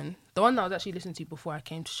sermon, the one that I was actually listening to before I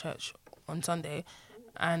came to church on Sunday,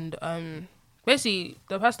 and basically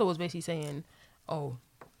the pastor was basically saying, oh,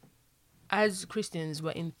 as Christians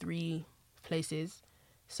we're in three places,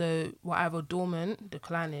 so we're either dormant,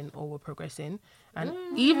 declining, or we're progressing, and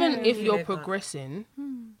even if you're Like that. progressing,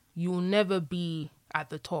 you'll never be at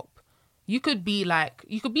the top. You could be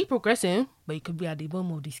progressing, but you could be at the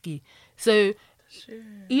bottom of the scale. So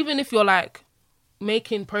even if you're like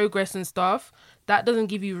making progress and stuff, that doesn't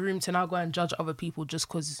give you room to now go and judge other people just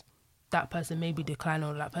because that person may be declining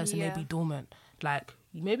or that person may Yeah. be dormant. Like,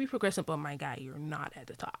 you may be progressing, but my guy, you're not at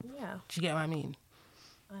the top. Yeah, Do you get what I mean?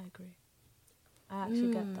 I agree. I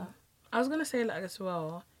actually get that. I was gonna say like as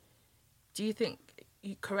well. Do you think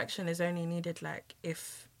correction is only needed like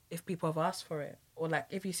if people have asked for it, or like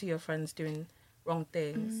if you see your friends doing wrong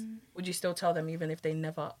things, would you still tell them even if they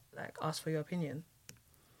never like ask for your opinion?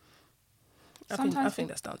 I think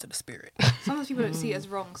that's down to the spirit. Sometimes people don't see it as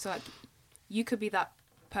wrong. So like, you could be that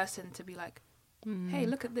person to be like, hey,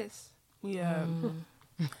 look at this. Yeah.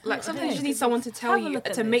 Like sometimes you just need someone to tell you,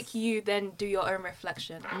 to make you then do your own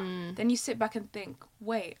reflection. Then you sit back and think,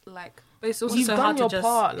 wait, like... But it's also You've so done hard to your just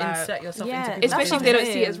part, like, insert yourself yeah, into people's Especially if they don't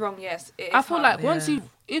see it as wrong, yes. I feel like once Yeah.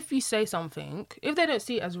 if you say something, if they don't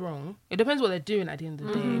see it as wrong, it depends what they're doing at the end of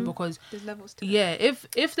the day. Because There's levels to it. yeah,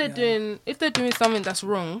 if they're doing something that's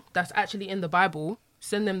wrong, that's actually in the Bible,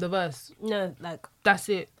 send them the verse. No, like That's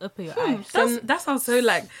it. open your eyes. That sounds so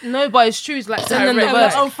like... No, but it's true. It's like send them the Direct.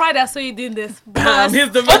 verse. On Friday, I saw you doing this.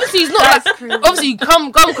 Here's the Obviously, it's not like obviously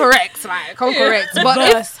come correct, like come correct.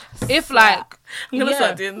 But if like I'm gonna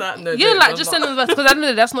start doing that. No, yeah, like just send them the verse because I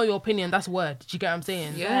know that's not your opinion. That's word. Do you get what I'm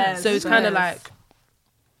saying? Yeah. So it's kind of like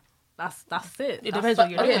That's it. it depends what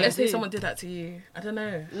you're Okay, doing. let's say someone did that to you. I don't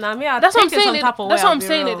know. Nah, me, That's what I'm saying. That's That's what I'm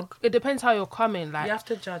saying. It depends how you're coming. Like You have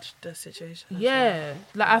to judge the situation. yeah,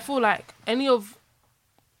 like I feel like any of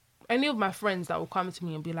my friends that will come to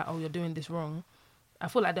me and be like, "Oh, you're doing this wrong," I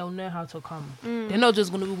feel like they'll know how to come. They're not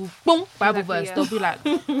just gonna go boom Bible Exactly, verse. yeah. They'll be like,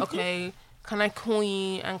 "Okay, can I call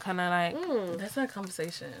you?" And can I like, That's a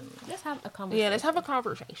conversation. Let's have a conversation. yeah, let's have a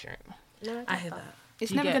conversation. I hear that. It's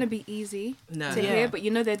You never get- going to be easy No. to Yeah. hear, but you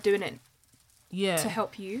know they're doing it Yeah, to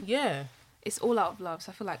help you. yeah. It's all out of love.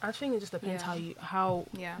 So I feel like, I think it just depends Yeah. how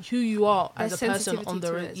yeah. who you are There's as a person on sensitivity the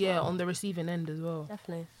to it as well. on the receiving end as well.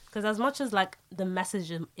 Definitely. Because as much as like the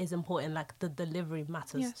message is important, like the delivery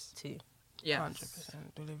matters Yes. too. Yeah.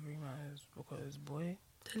 100% delivery matters because boy.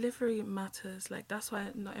 Delivery matters. Like that's why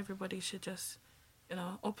not everybody should just,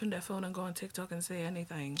 open their phone and go on TikTok and say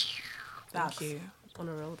anything. Thank That's you. on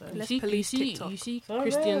a roll though. Let's police you TikTok. see For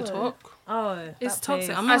Christian real? talk. Oh, It's that toxic.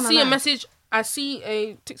 page. I'm I not see a gonna lie. message. I see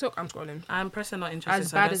a TikTok. I'm scrolling. I'm pressing not interested.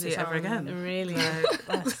 As so I bad don't as see it it ever sounds. again. Really? Like,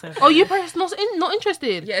 That's so Oh, you press not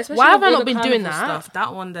interested. yeah, especially Why have with I all not the been doing carnival that? Stuff.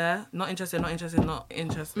 That one there, not interested, not interested, not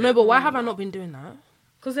interested. No, but why have I not been doing that?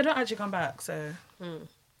 Because they don't actually come back. So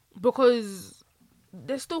Because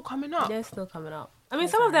they're still coming up. They're still coming up. I mean,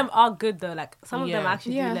 some of them are good though. Like some of them Yeah.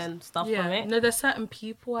 actually Yeah. do learn stuff yeah, from it. no, there's certain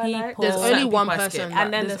people I like. People. There's Certain only certain one people I person, skip.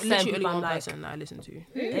 And then there's there's literally certain only one people I'm person that I listen to. Is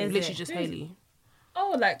Literally it? just Haley.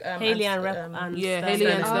 Oh, like Haley and Rep and yeah, Sterling.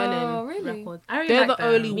 Haley and Sterling. Oh, really? Record. I really They're like the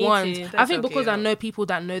them. only Me ones. too. I They're think so because I cute. know people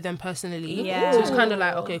that know them personally. Yeah. So it's kind of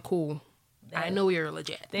like, okay, cool. I know you're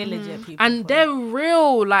legit. They're legit people. And they're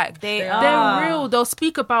real. Like, They they're are. real. They'll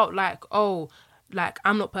speak about, like, oh, like,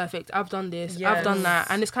 I'm not perfect. I've done this. I've done that.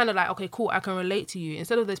 And it's kind of like, okay, cool. I can relate to you.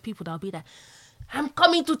 Instead of those people that'll be like, I'm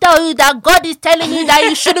coming to tell you that God is telling you that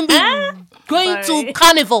you shouldn't be going to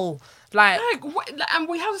carnival. Like, And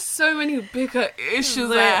we have so many bigger issues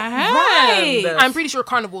Right. at hand. Right. I'm pretty sure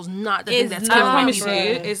carnival's not the thing It's that's not. I killing promise people.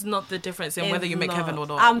 you, Bro. it's not the difference in It's whether you make not. heaven or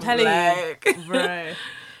not. I'm telling Like, you, bro.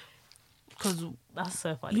 Because That's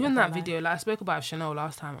so funny. even I that can't lie. video, like I spoke about Chanel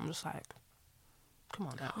last time, I'm just like, come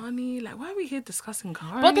on now. Carney, like, why are we here discussing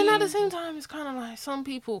Carney? But then at the same time, it's kind of like some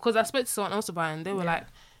people, because I spoke to someone else about it, and they were like,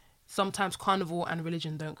 sometimes carnival and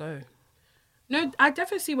religion don't go. No, I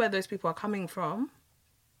definitely see where those people are coming from,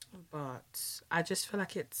 but I just feel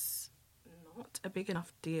like it's not a big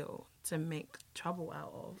enough deal to make trouble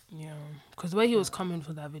out of. Yeah, because the way he was coming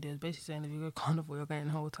for that video is basically saying if you go carnival, you're getting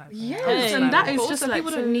whole type. Yes, and and that But is also just like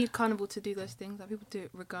people don't need carnival to do those things. Like people do it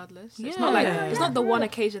regardless. It's not like Yeah. it's not the one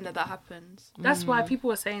occasion that happens. That's why people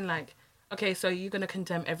were saying like, okay, so you're gonna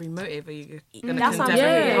condemn every motive, or you're gonna That's condemn what I'm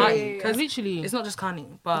every saying. party? Yeah. Because Literally, it's not just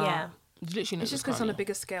Carney, but Yeah, it's literally It's just because on a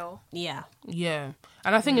bigger scale. yeah. Yeah,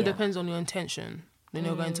 and I think it Yeah. depends on your intention when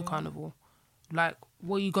you're going to carnival. Like,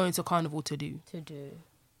 what are you going to carnival to do? To do.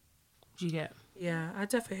 Do you get? yeah, I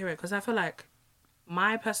definitely hear it because I feel like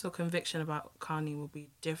my personal conviction about Carney will be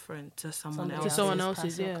different to someone Somebody else's. someone else's,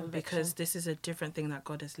 personal yeah. conviction. Because this is a different thing that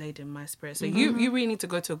God has laid in my spirit. So you really need to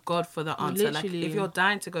go to God for the answer. Like Literally. if you're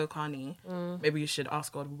dying to go Carney, maybe you should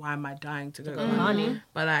ask God, why am I dying to go Carney? Carney.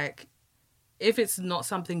 But like if it's not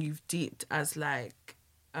something you've deeped as like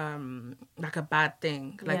a bad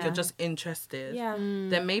thing, like Yeah. you're just interested, Yeah.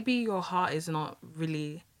 then maybe your heart is not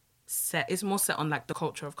really set. It's more set on like the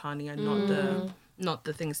culture of Carney and not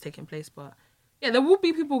the things taking place. But yeah, there will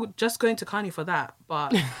be people just going to Carney for that.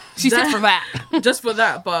 But She said for that. just for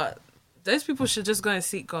that. But those people should just go and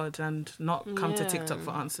seek God and not come to Yeah. TikTok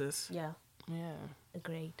for answers. Yeah. Yeah.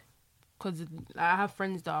 Agreed. Because I have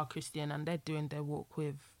friends that are Christian and they're doing their walk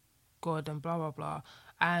with God and blah blah blah,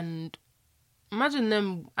 and imagine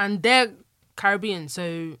them, and they're Caribbean,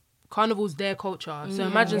 so carnival's their culture. So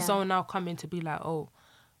imagine Yeah. someone now coming to be like, oh,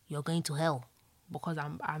 you're going to hell, because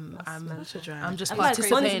I'm just I feel like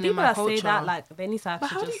participating honestly, in people my that culture. say that, like, they need to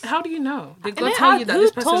But actually how do you know? Did And God then tell you that who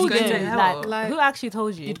this person's told going you? to hell? Like, who actually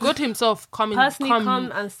told you? Did God himself come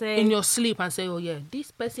and say in your sleep and say, oh yeah,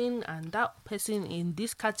 this person and that person in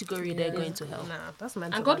this category, they're going to hell? Nah, that's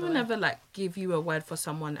mental. And God by the will way. never like give you a word for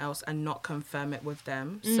someone else and not confirm it with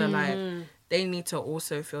them. So like they need to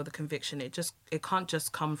also feel the conviction. It can't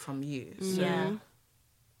just come from you. So,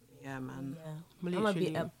 yeah, man. Yeah, that might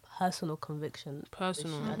be a personal conviction.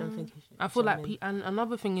 Personal. I don't think you should. I feel like, and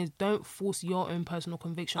another thing is, don't force your own personal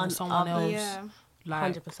conviction on someone others. else. Yeah.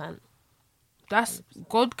 Like 100%. that's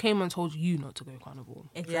God came and told you not to go carnival.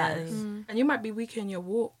 Exactly. Yes. And you might be weak in your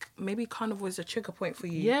walk. Maybe carnival is a trigger point for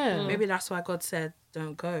you. Yeah. Maybe that's why God said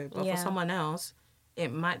don't go. But Yeah. for someone else,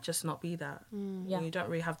 it might just not be that. Yeah. You don't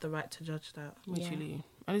really have the right to judge that. Literally.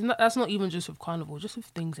 And it's not, that's not even just with carnival, just with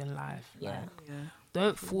things in life. Yeah. Like, Yeah.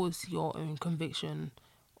 don't force your own conviction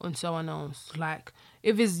on someone else. Like,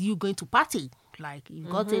 if it's you going to party, like, if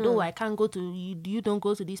God said, oh, I can't go to, you don't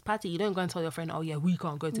go to this party, you don't go and tell your friend, oh, yeah, we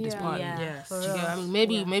can't go to this Yeah. party. Yeah. Yes. for Do you real. get what I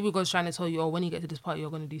mean? Maybe God's trying to tell you, oh, when you get to this party, you're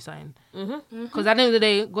going to do something. Because at the end of the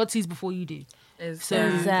day, God sees before you do.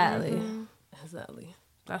 Exactly. Exactly.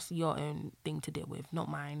 That's your own thing to deal with, not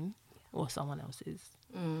mine or someone else's.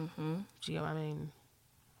 Do you get what I mean?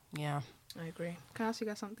 Yeah. I agree. Can I ask you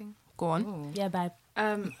guys something? Go on. Yeah, babe.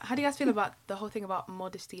 How do you guys feel about the whole thing about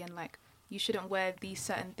modesty and like you shouldn't wear these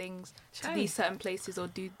certain things to these certain places or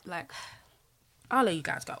do like I'll let you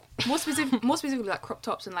guys go. more specifically like crop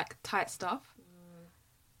tops and like tight stuff?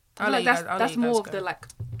 I I'll feel let like you guys- I'll let that's you guys more of go. the like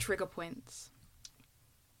trigger points.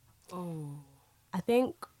 Oh. I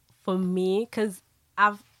think for me, because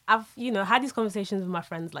I've had these conversations with my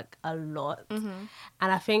friends like a lot, and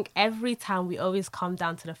I think every time we always come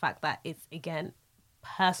down to the fact that it's again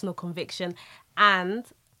personal conviction and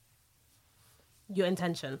your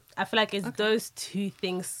intention. I feel like it's those two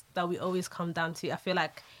things that we always come down to. I feel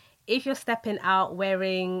like if you're stepping out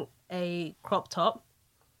wearing a crop top,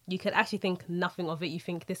 you could actually think nothing of it. You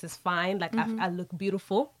think this is fine, like I look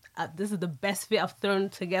beautiful. This is the best fit I've thrown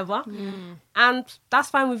together. And that's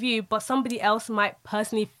fine with you, but somebody else might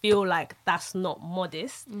personally feel like that's not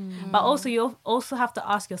modest. But also you also have to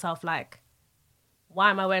ask yourself, like, why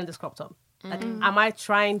am I wearing this crop top? Like, am I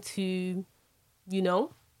trying to,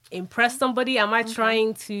 impress somebody? Am I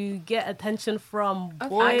trying to get attention from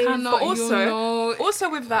boys? I cannot, But also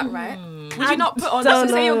with that, right? Would I you not put on, don't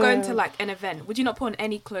let's say you're know. going to like an event, would you not put on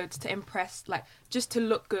any clothes to impress, like just to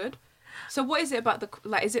look good? So what is it about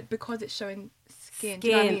is it because it's showing skin? Do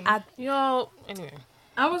you know what I mean? Yo, anyway.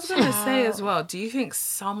 I was going to say as well, do you think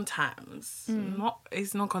sometimes,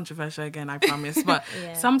 it's not controversial again, I promise, but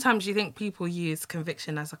Yeah. sometimes you think people use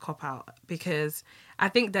conviction as a cop-out? Because I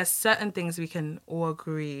think there's certain things we can all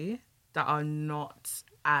agree that are not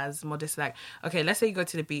as modest. Like, okay, let's say you go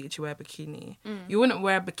to the beach, you wear a bikini. You wouldn't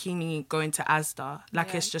wear a bikini going to Asda.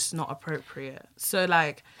 Like, it's just not appropriate. So,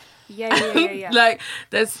 like... Yeah. like,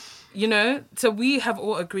 there's... so we have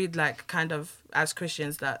all agreed, like, kind of, as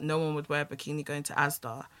Christians, that no one would wear a bikini going to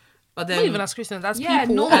Asda. But then... Not even as Christians, as Yeah,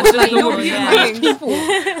 people. normal, As like, people, normal yeah. human beings.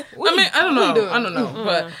 I mean, I don't know,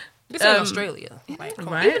 but... This ain't Australia. Like, come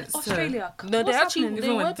on. Right? So- Australia. No, they what's actually happening? they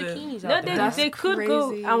Even wear with the- bikinis No, out there. they could go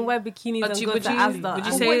crazy. and wear bikinis But and go would to you Asda. But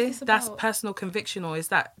what say is this that's about? personal conviction, or is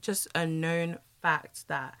that just a known fact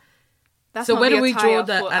that... That's so not where the do we attire draw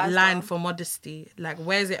the for a line Asda. for modesty? Like,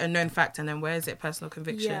 where is it a known fact and then where is it personal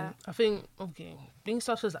conviction? Yeah. I think, okay, things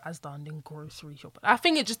such as Asda and then grocery shop. I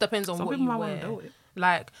think it just depends on Some what people you might wanna wear. know it.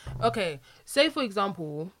 Like, okay, say for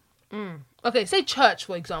example, say church,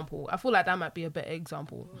 for example. I feel like that might be a better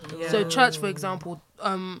example. Yeah. So church, for example,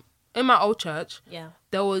 in my old church, Yeah.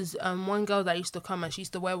 there was one girl that used to come and she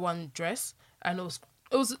used to wear one dress and it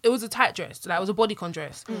was a tight dress, like it was a bodycon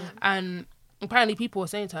dress. And apparently people were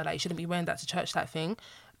saying to her like you shouldn't be wearing that to church type thing.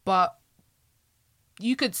 But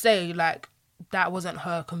you could say like that wasn't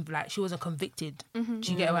her like she wasn't convicted. Do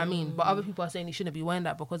you get what I mean? But other people are saying you shouldn't be wearing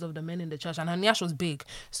that because of the men in the church, and her nyash was big,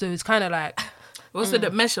 so it's kind of like Also,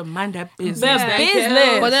 the men should mind their business. Their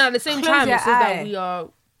business. but then at the same Close time your it says that eye. we are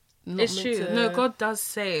not It's meant true. to- No, God does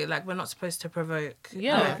say, like, we're not supposed to provoke.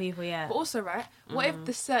 yeah Other people, yeah. But also, right, what if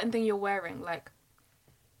the certain thing you're wearing, like,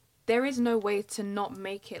 there is no way to not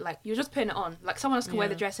make it, like, you're just putting it on. Like, someone else can wear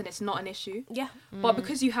the dress and it's not an issue. Yeah. But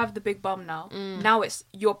because you have the big bum now it's,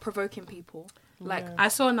 you're provoking people. Like, I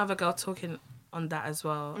saw another girl talking on that as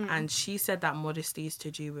well, and she said that modesty is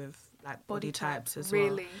to do with like body types as well.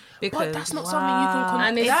 really? Because but that's not something you can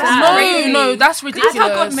And it's That's sad. crazy. no that's ridiculous. That's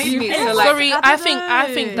how God made me. So, like, Sorry, I think know.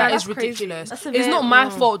 that That's is crazy. ridiculous. That's a It's bit- not my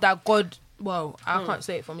fault that God well, I can't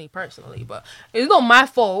say it for me personally, but it's not my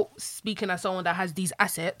fault, speaking as someone that has these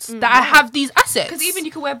assets, that I have these assets. Because even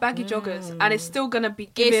you can wear baggy joggers and it's still gonna be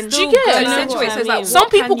given. Do you get it? Accentuate. So it's like, some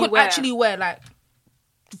what people can you could wear? actually wear like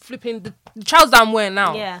flipping the trousers that I'm wearing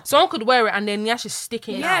now. Yeah. Someone could wear it and then Nyash is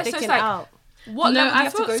sticking Yeah, out. so it's Sticking like, out. what No, level do you I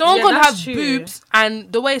have to thought- go Someone to? could that's have true. boobs,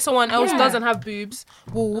 and the way someone else Yeah. doesn't have boobs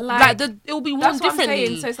will Like, it will be worn That's what I'm differently.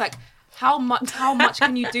 saying. So it's like, how much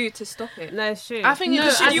can you do to stop it? No, it's true. I think No, it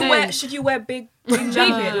just Should you wear big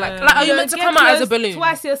jacket? like are you meant to Get come out as a clothes balloon?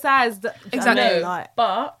 twice your size. Exactly. I know, like,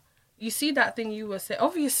 But you see that thing you were saying,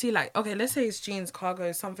 obviously, like, okay, let's say it's jeans,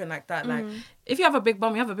 cargo, something like that. Like, if you have a big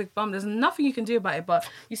bum, you have a big bum. There's nothing you can do about it. But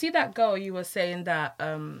you see that girl you were saying that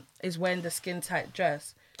is wearing the skin tight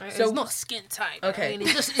dress. So it's not skin tight. Okay. I mean,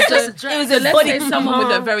 it's just a dress. It was So a let's body say someone with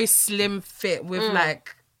a cover. very slim fit with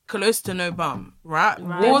like close to no bum, right? They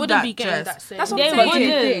Wore wouldn't that be getting dress. that same. That's what They I'm But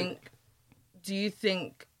saying. do you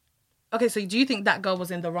think? Okay, so do you think that girl was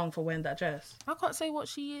in the wrong for wearing that dress? I can't say what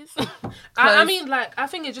she is. I mean, like, I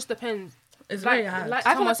think it just depends. It's Like, very hard. like I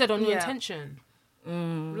feel someone like- said, on your yeah. intention.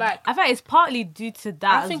 Like, I think it's partly due to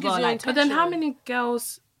that I think as well. it's your Like, intention. But then how many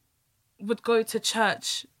girls would go to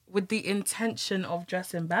church with the intention of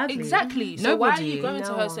dressing badly? exactly. So why are Nobody. you going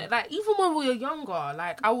to her? No. Like, even when we were younger,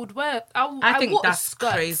 like, I would wear. I think wore a that's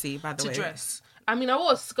skirt crazy, by the to way. dress. I mean, I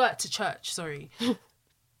wore a skirt to church. Sorry.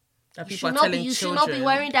 That You people should are not telling be. You should children. not be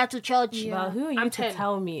wearing that to church. well, who are you I'm to 10.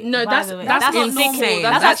 tell me? No, by that's- the way? that's not insane. normal. That's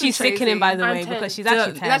That's actually actually sickening, by the I'm way, 10. because she's It's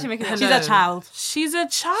actually 10. actually making She's sense. a child. She's a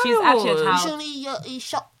child. She's actually a child. You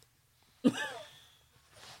shop.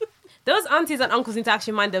 Those aunties and uncles need to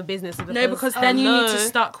actually mind their business. No, because then you need to no.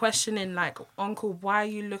 start questioning, like, Uncle, why are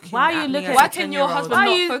you looking? Why are you at me looking- as Why a can your 10-year-old? husband Why are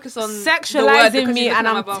not you focus on the word sexualizing because me he's and looking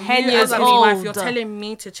I'm at my bum? 10 You years as a old? wife, you're telling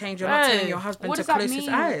me to change. You're not telling your husband What to does that close his mean?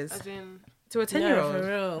 eyes As in, to a 10-year-old. for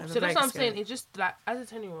real. so that's what I'm saying. It's just like,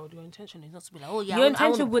 as a 10-year-old, your intention is not to be like, oh yeah, Your I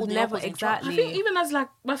intention wanna would pull the never uncles in exactly- I think even as like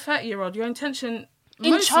a 30-year-old, your intention In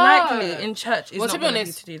most church. likely in church is Well, not to be going to be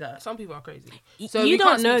honest, to do that. some people are crazy. You we don't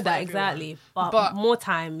can't know speak for that everyone. exactly, but, But more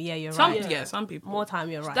time, yeah, you're Some, right. yeah, some people. More time,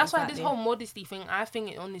 you're right. That's why this exactly. whole modesty thing, I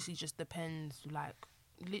think it honestly just depends. Like,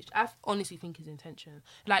 I honestly think his intention.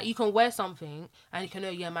 Like, you can wear something and you can know,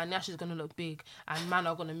 yeah, my Nash is gonna look big and man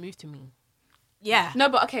are gonna move to me. Yeah. No,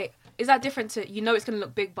 but okay, is that different to, you know it's going to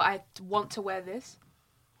look big, but I want to wear this?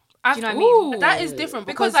 I, Do you know what I mean? That is different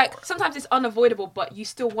Because like, sometimes it's unavoidable, but you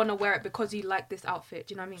still want to wear it because you like this outfit.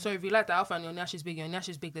 Do you know what I mean? so if you like the outfit and your Nash is big,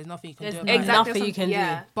 there's nothing you can There's do. no- About it. exactly. nothing you can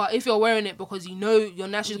do. But if you're wearing it because you know your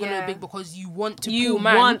Nash is gonna Yeah. look big because you want to You pull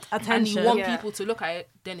man want and attention. you want Yeah. people to look at it,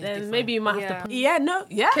 then it's Then different. maybe you might have Yeah. to. Yeah, no,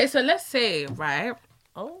 yeah. Okay, so let's say, right?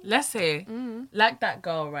 Oh. Let's say, like that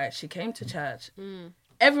girl, right? She came to church.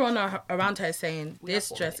 Everyone around her is saying,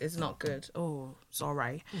 this dress is not good. Oh,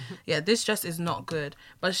 sorry. Yeah, this dress is not good.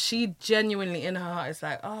 But she genuinely, in her heart, is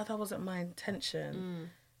like, oh, that wasn't my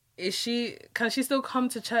intention. Can she still come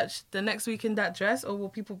to church the next week in that dress? Or will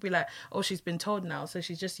people be like, oh, she's been told now, so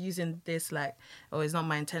she's just using this, like, oh, it's not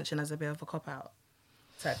my intention, as a bit of a cop-out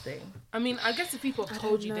type thing? I mean, I guess if people have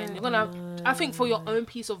told you, then you're gonna. I think for your own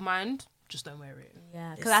peace of mind, just don't wear it.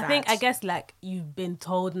 Yeah, It's because I sad. guess like you've been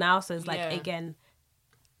told now, so it's like Yeah. again,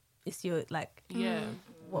 it's your like. Yeah.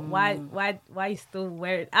 Why you still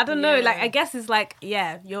wear it? I don't know. Like I guess it's like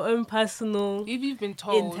your own personal If you've been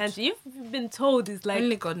told, intention. You've been told is like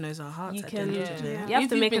Only God knows our hearts. you at the can. end of the day. Yeah. You have If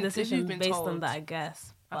to you've make a been- if decision you've been based on told. that, I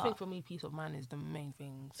guess. I But- think for me, peace of mind is the main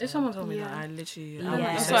thing. So. If someone told me Yeah. that, I literally, Yeah. I would be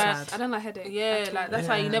That's so why sad. I don't like headache. Yeah, like that's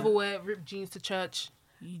why you Yeah. never wear ripped jeans to church.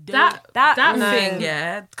 You don't. That That no. thing,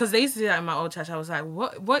 yeah, because they used to do that in my old church. I was like,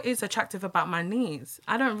 what is attractive about my knees?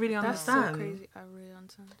 I don't really That's so understand. crazy. I really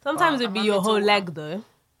understand. Sometimes But it'd be I'm your not whole into- leg though.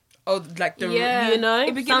 Oh, like the Yeah, you know,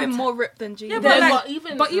 it'd be giving somet- more rip than jeans. Yeah, Yeah, but, like, but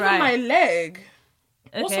even even my Right. leg,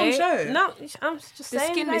 what's on show? No, I'm just the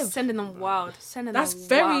saying. skin babe. is sending them wild. That's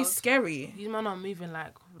very scary. these men are moving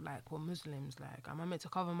like we're Muslims. Like, am I meant to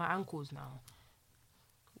cover my ankles now?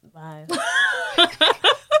 Bye.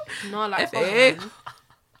 No, like, F fuck, it. man.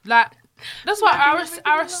 Like. That's why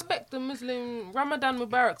I respect the Muslim Ramadan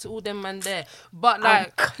Mubarak to all them man there, but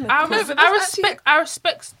like I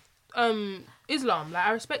respect Islam, like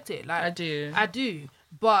I respect it, like I do.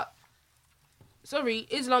 but sorry,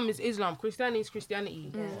 Islam is Islam, Christianity is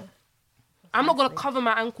Christianity. I'm not gonna cover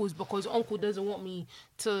my ankles because Uncle doesn't want me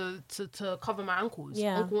to cover my ankles.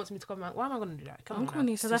 Yeah. Uncle wants me to cover my. Why am I gonna do that? Come on, Uncle now.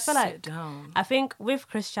 needs to 'Cause I feel sit like- down. I think with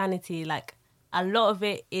Christianity, like a lot of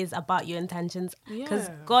it is about your intentions, because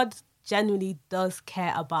Yeah. God genuinely does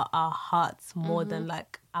care about our hearts more than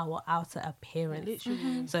like our outer appearance.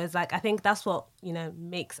 Literally. So it's like I think that's what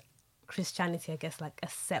makes Christianity, I guess, like a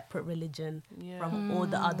separate religion Yeah. from all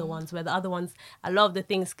the other ones. Where the other ones, a lot of the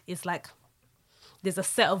things is like there's a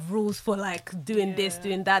set of rules for like doing this,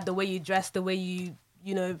 doing that, the way you dress, the way you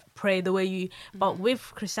pray, the way you. But with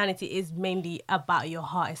Christianity, it's mainly about your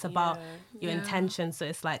heart. It's about your intention. So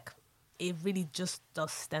it's like it really just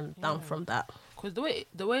does stem down from that. Because the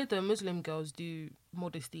way the Muslim girls do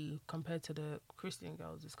modesty compared to the Christian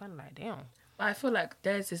girls, it's kind of like, damn. But I feel like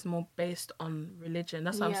theirs is more based on religion.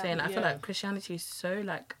 That's what I'm saying. I feel like Christianity is so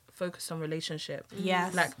like focused on relationship.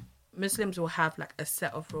 Yes. Like Muslims will have like a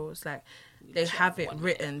set of rules. Like they have it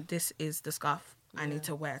written. This is the scarf I need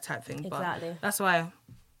to wear type thing. Exactly. But that's why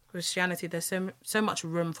Christianity, there's so much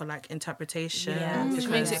room for like interpretation. Yeah. Which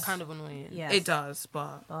makes it kind of annoying. Yes. It does,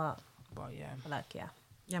 but yeah. Like,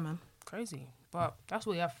 yeah, man. Crazy. But that's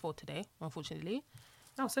what we have for today, unfortunately.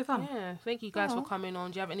 That was so fun. Yeah. Thank you guys for coming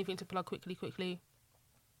on. Do you have anything to plug quickly?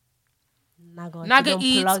 Naga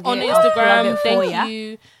Eats plug on it, I'll plug Instagram. it for Thank ya.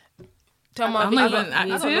 you. Telmar, I'm not even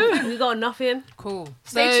active. We got nothing. cool.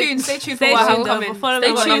 Stay tuned for Stay what tuned. coming. Follow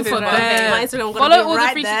Stay me on tuned for Instagram. that. My Instagram gonna Follow be all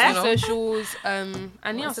right the there. 360 socials.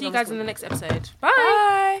 And yeah, I'll see you guys in the next episode.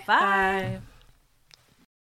 Bye. Bye.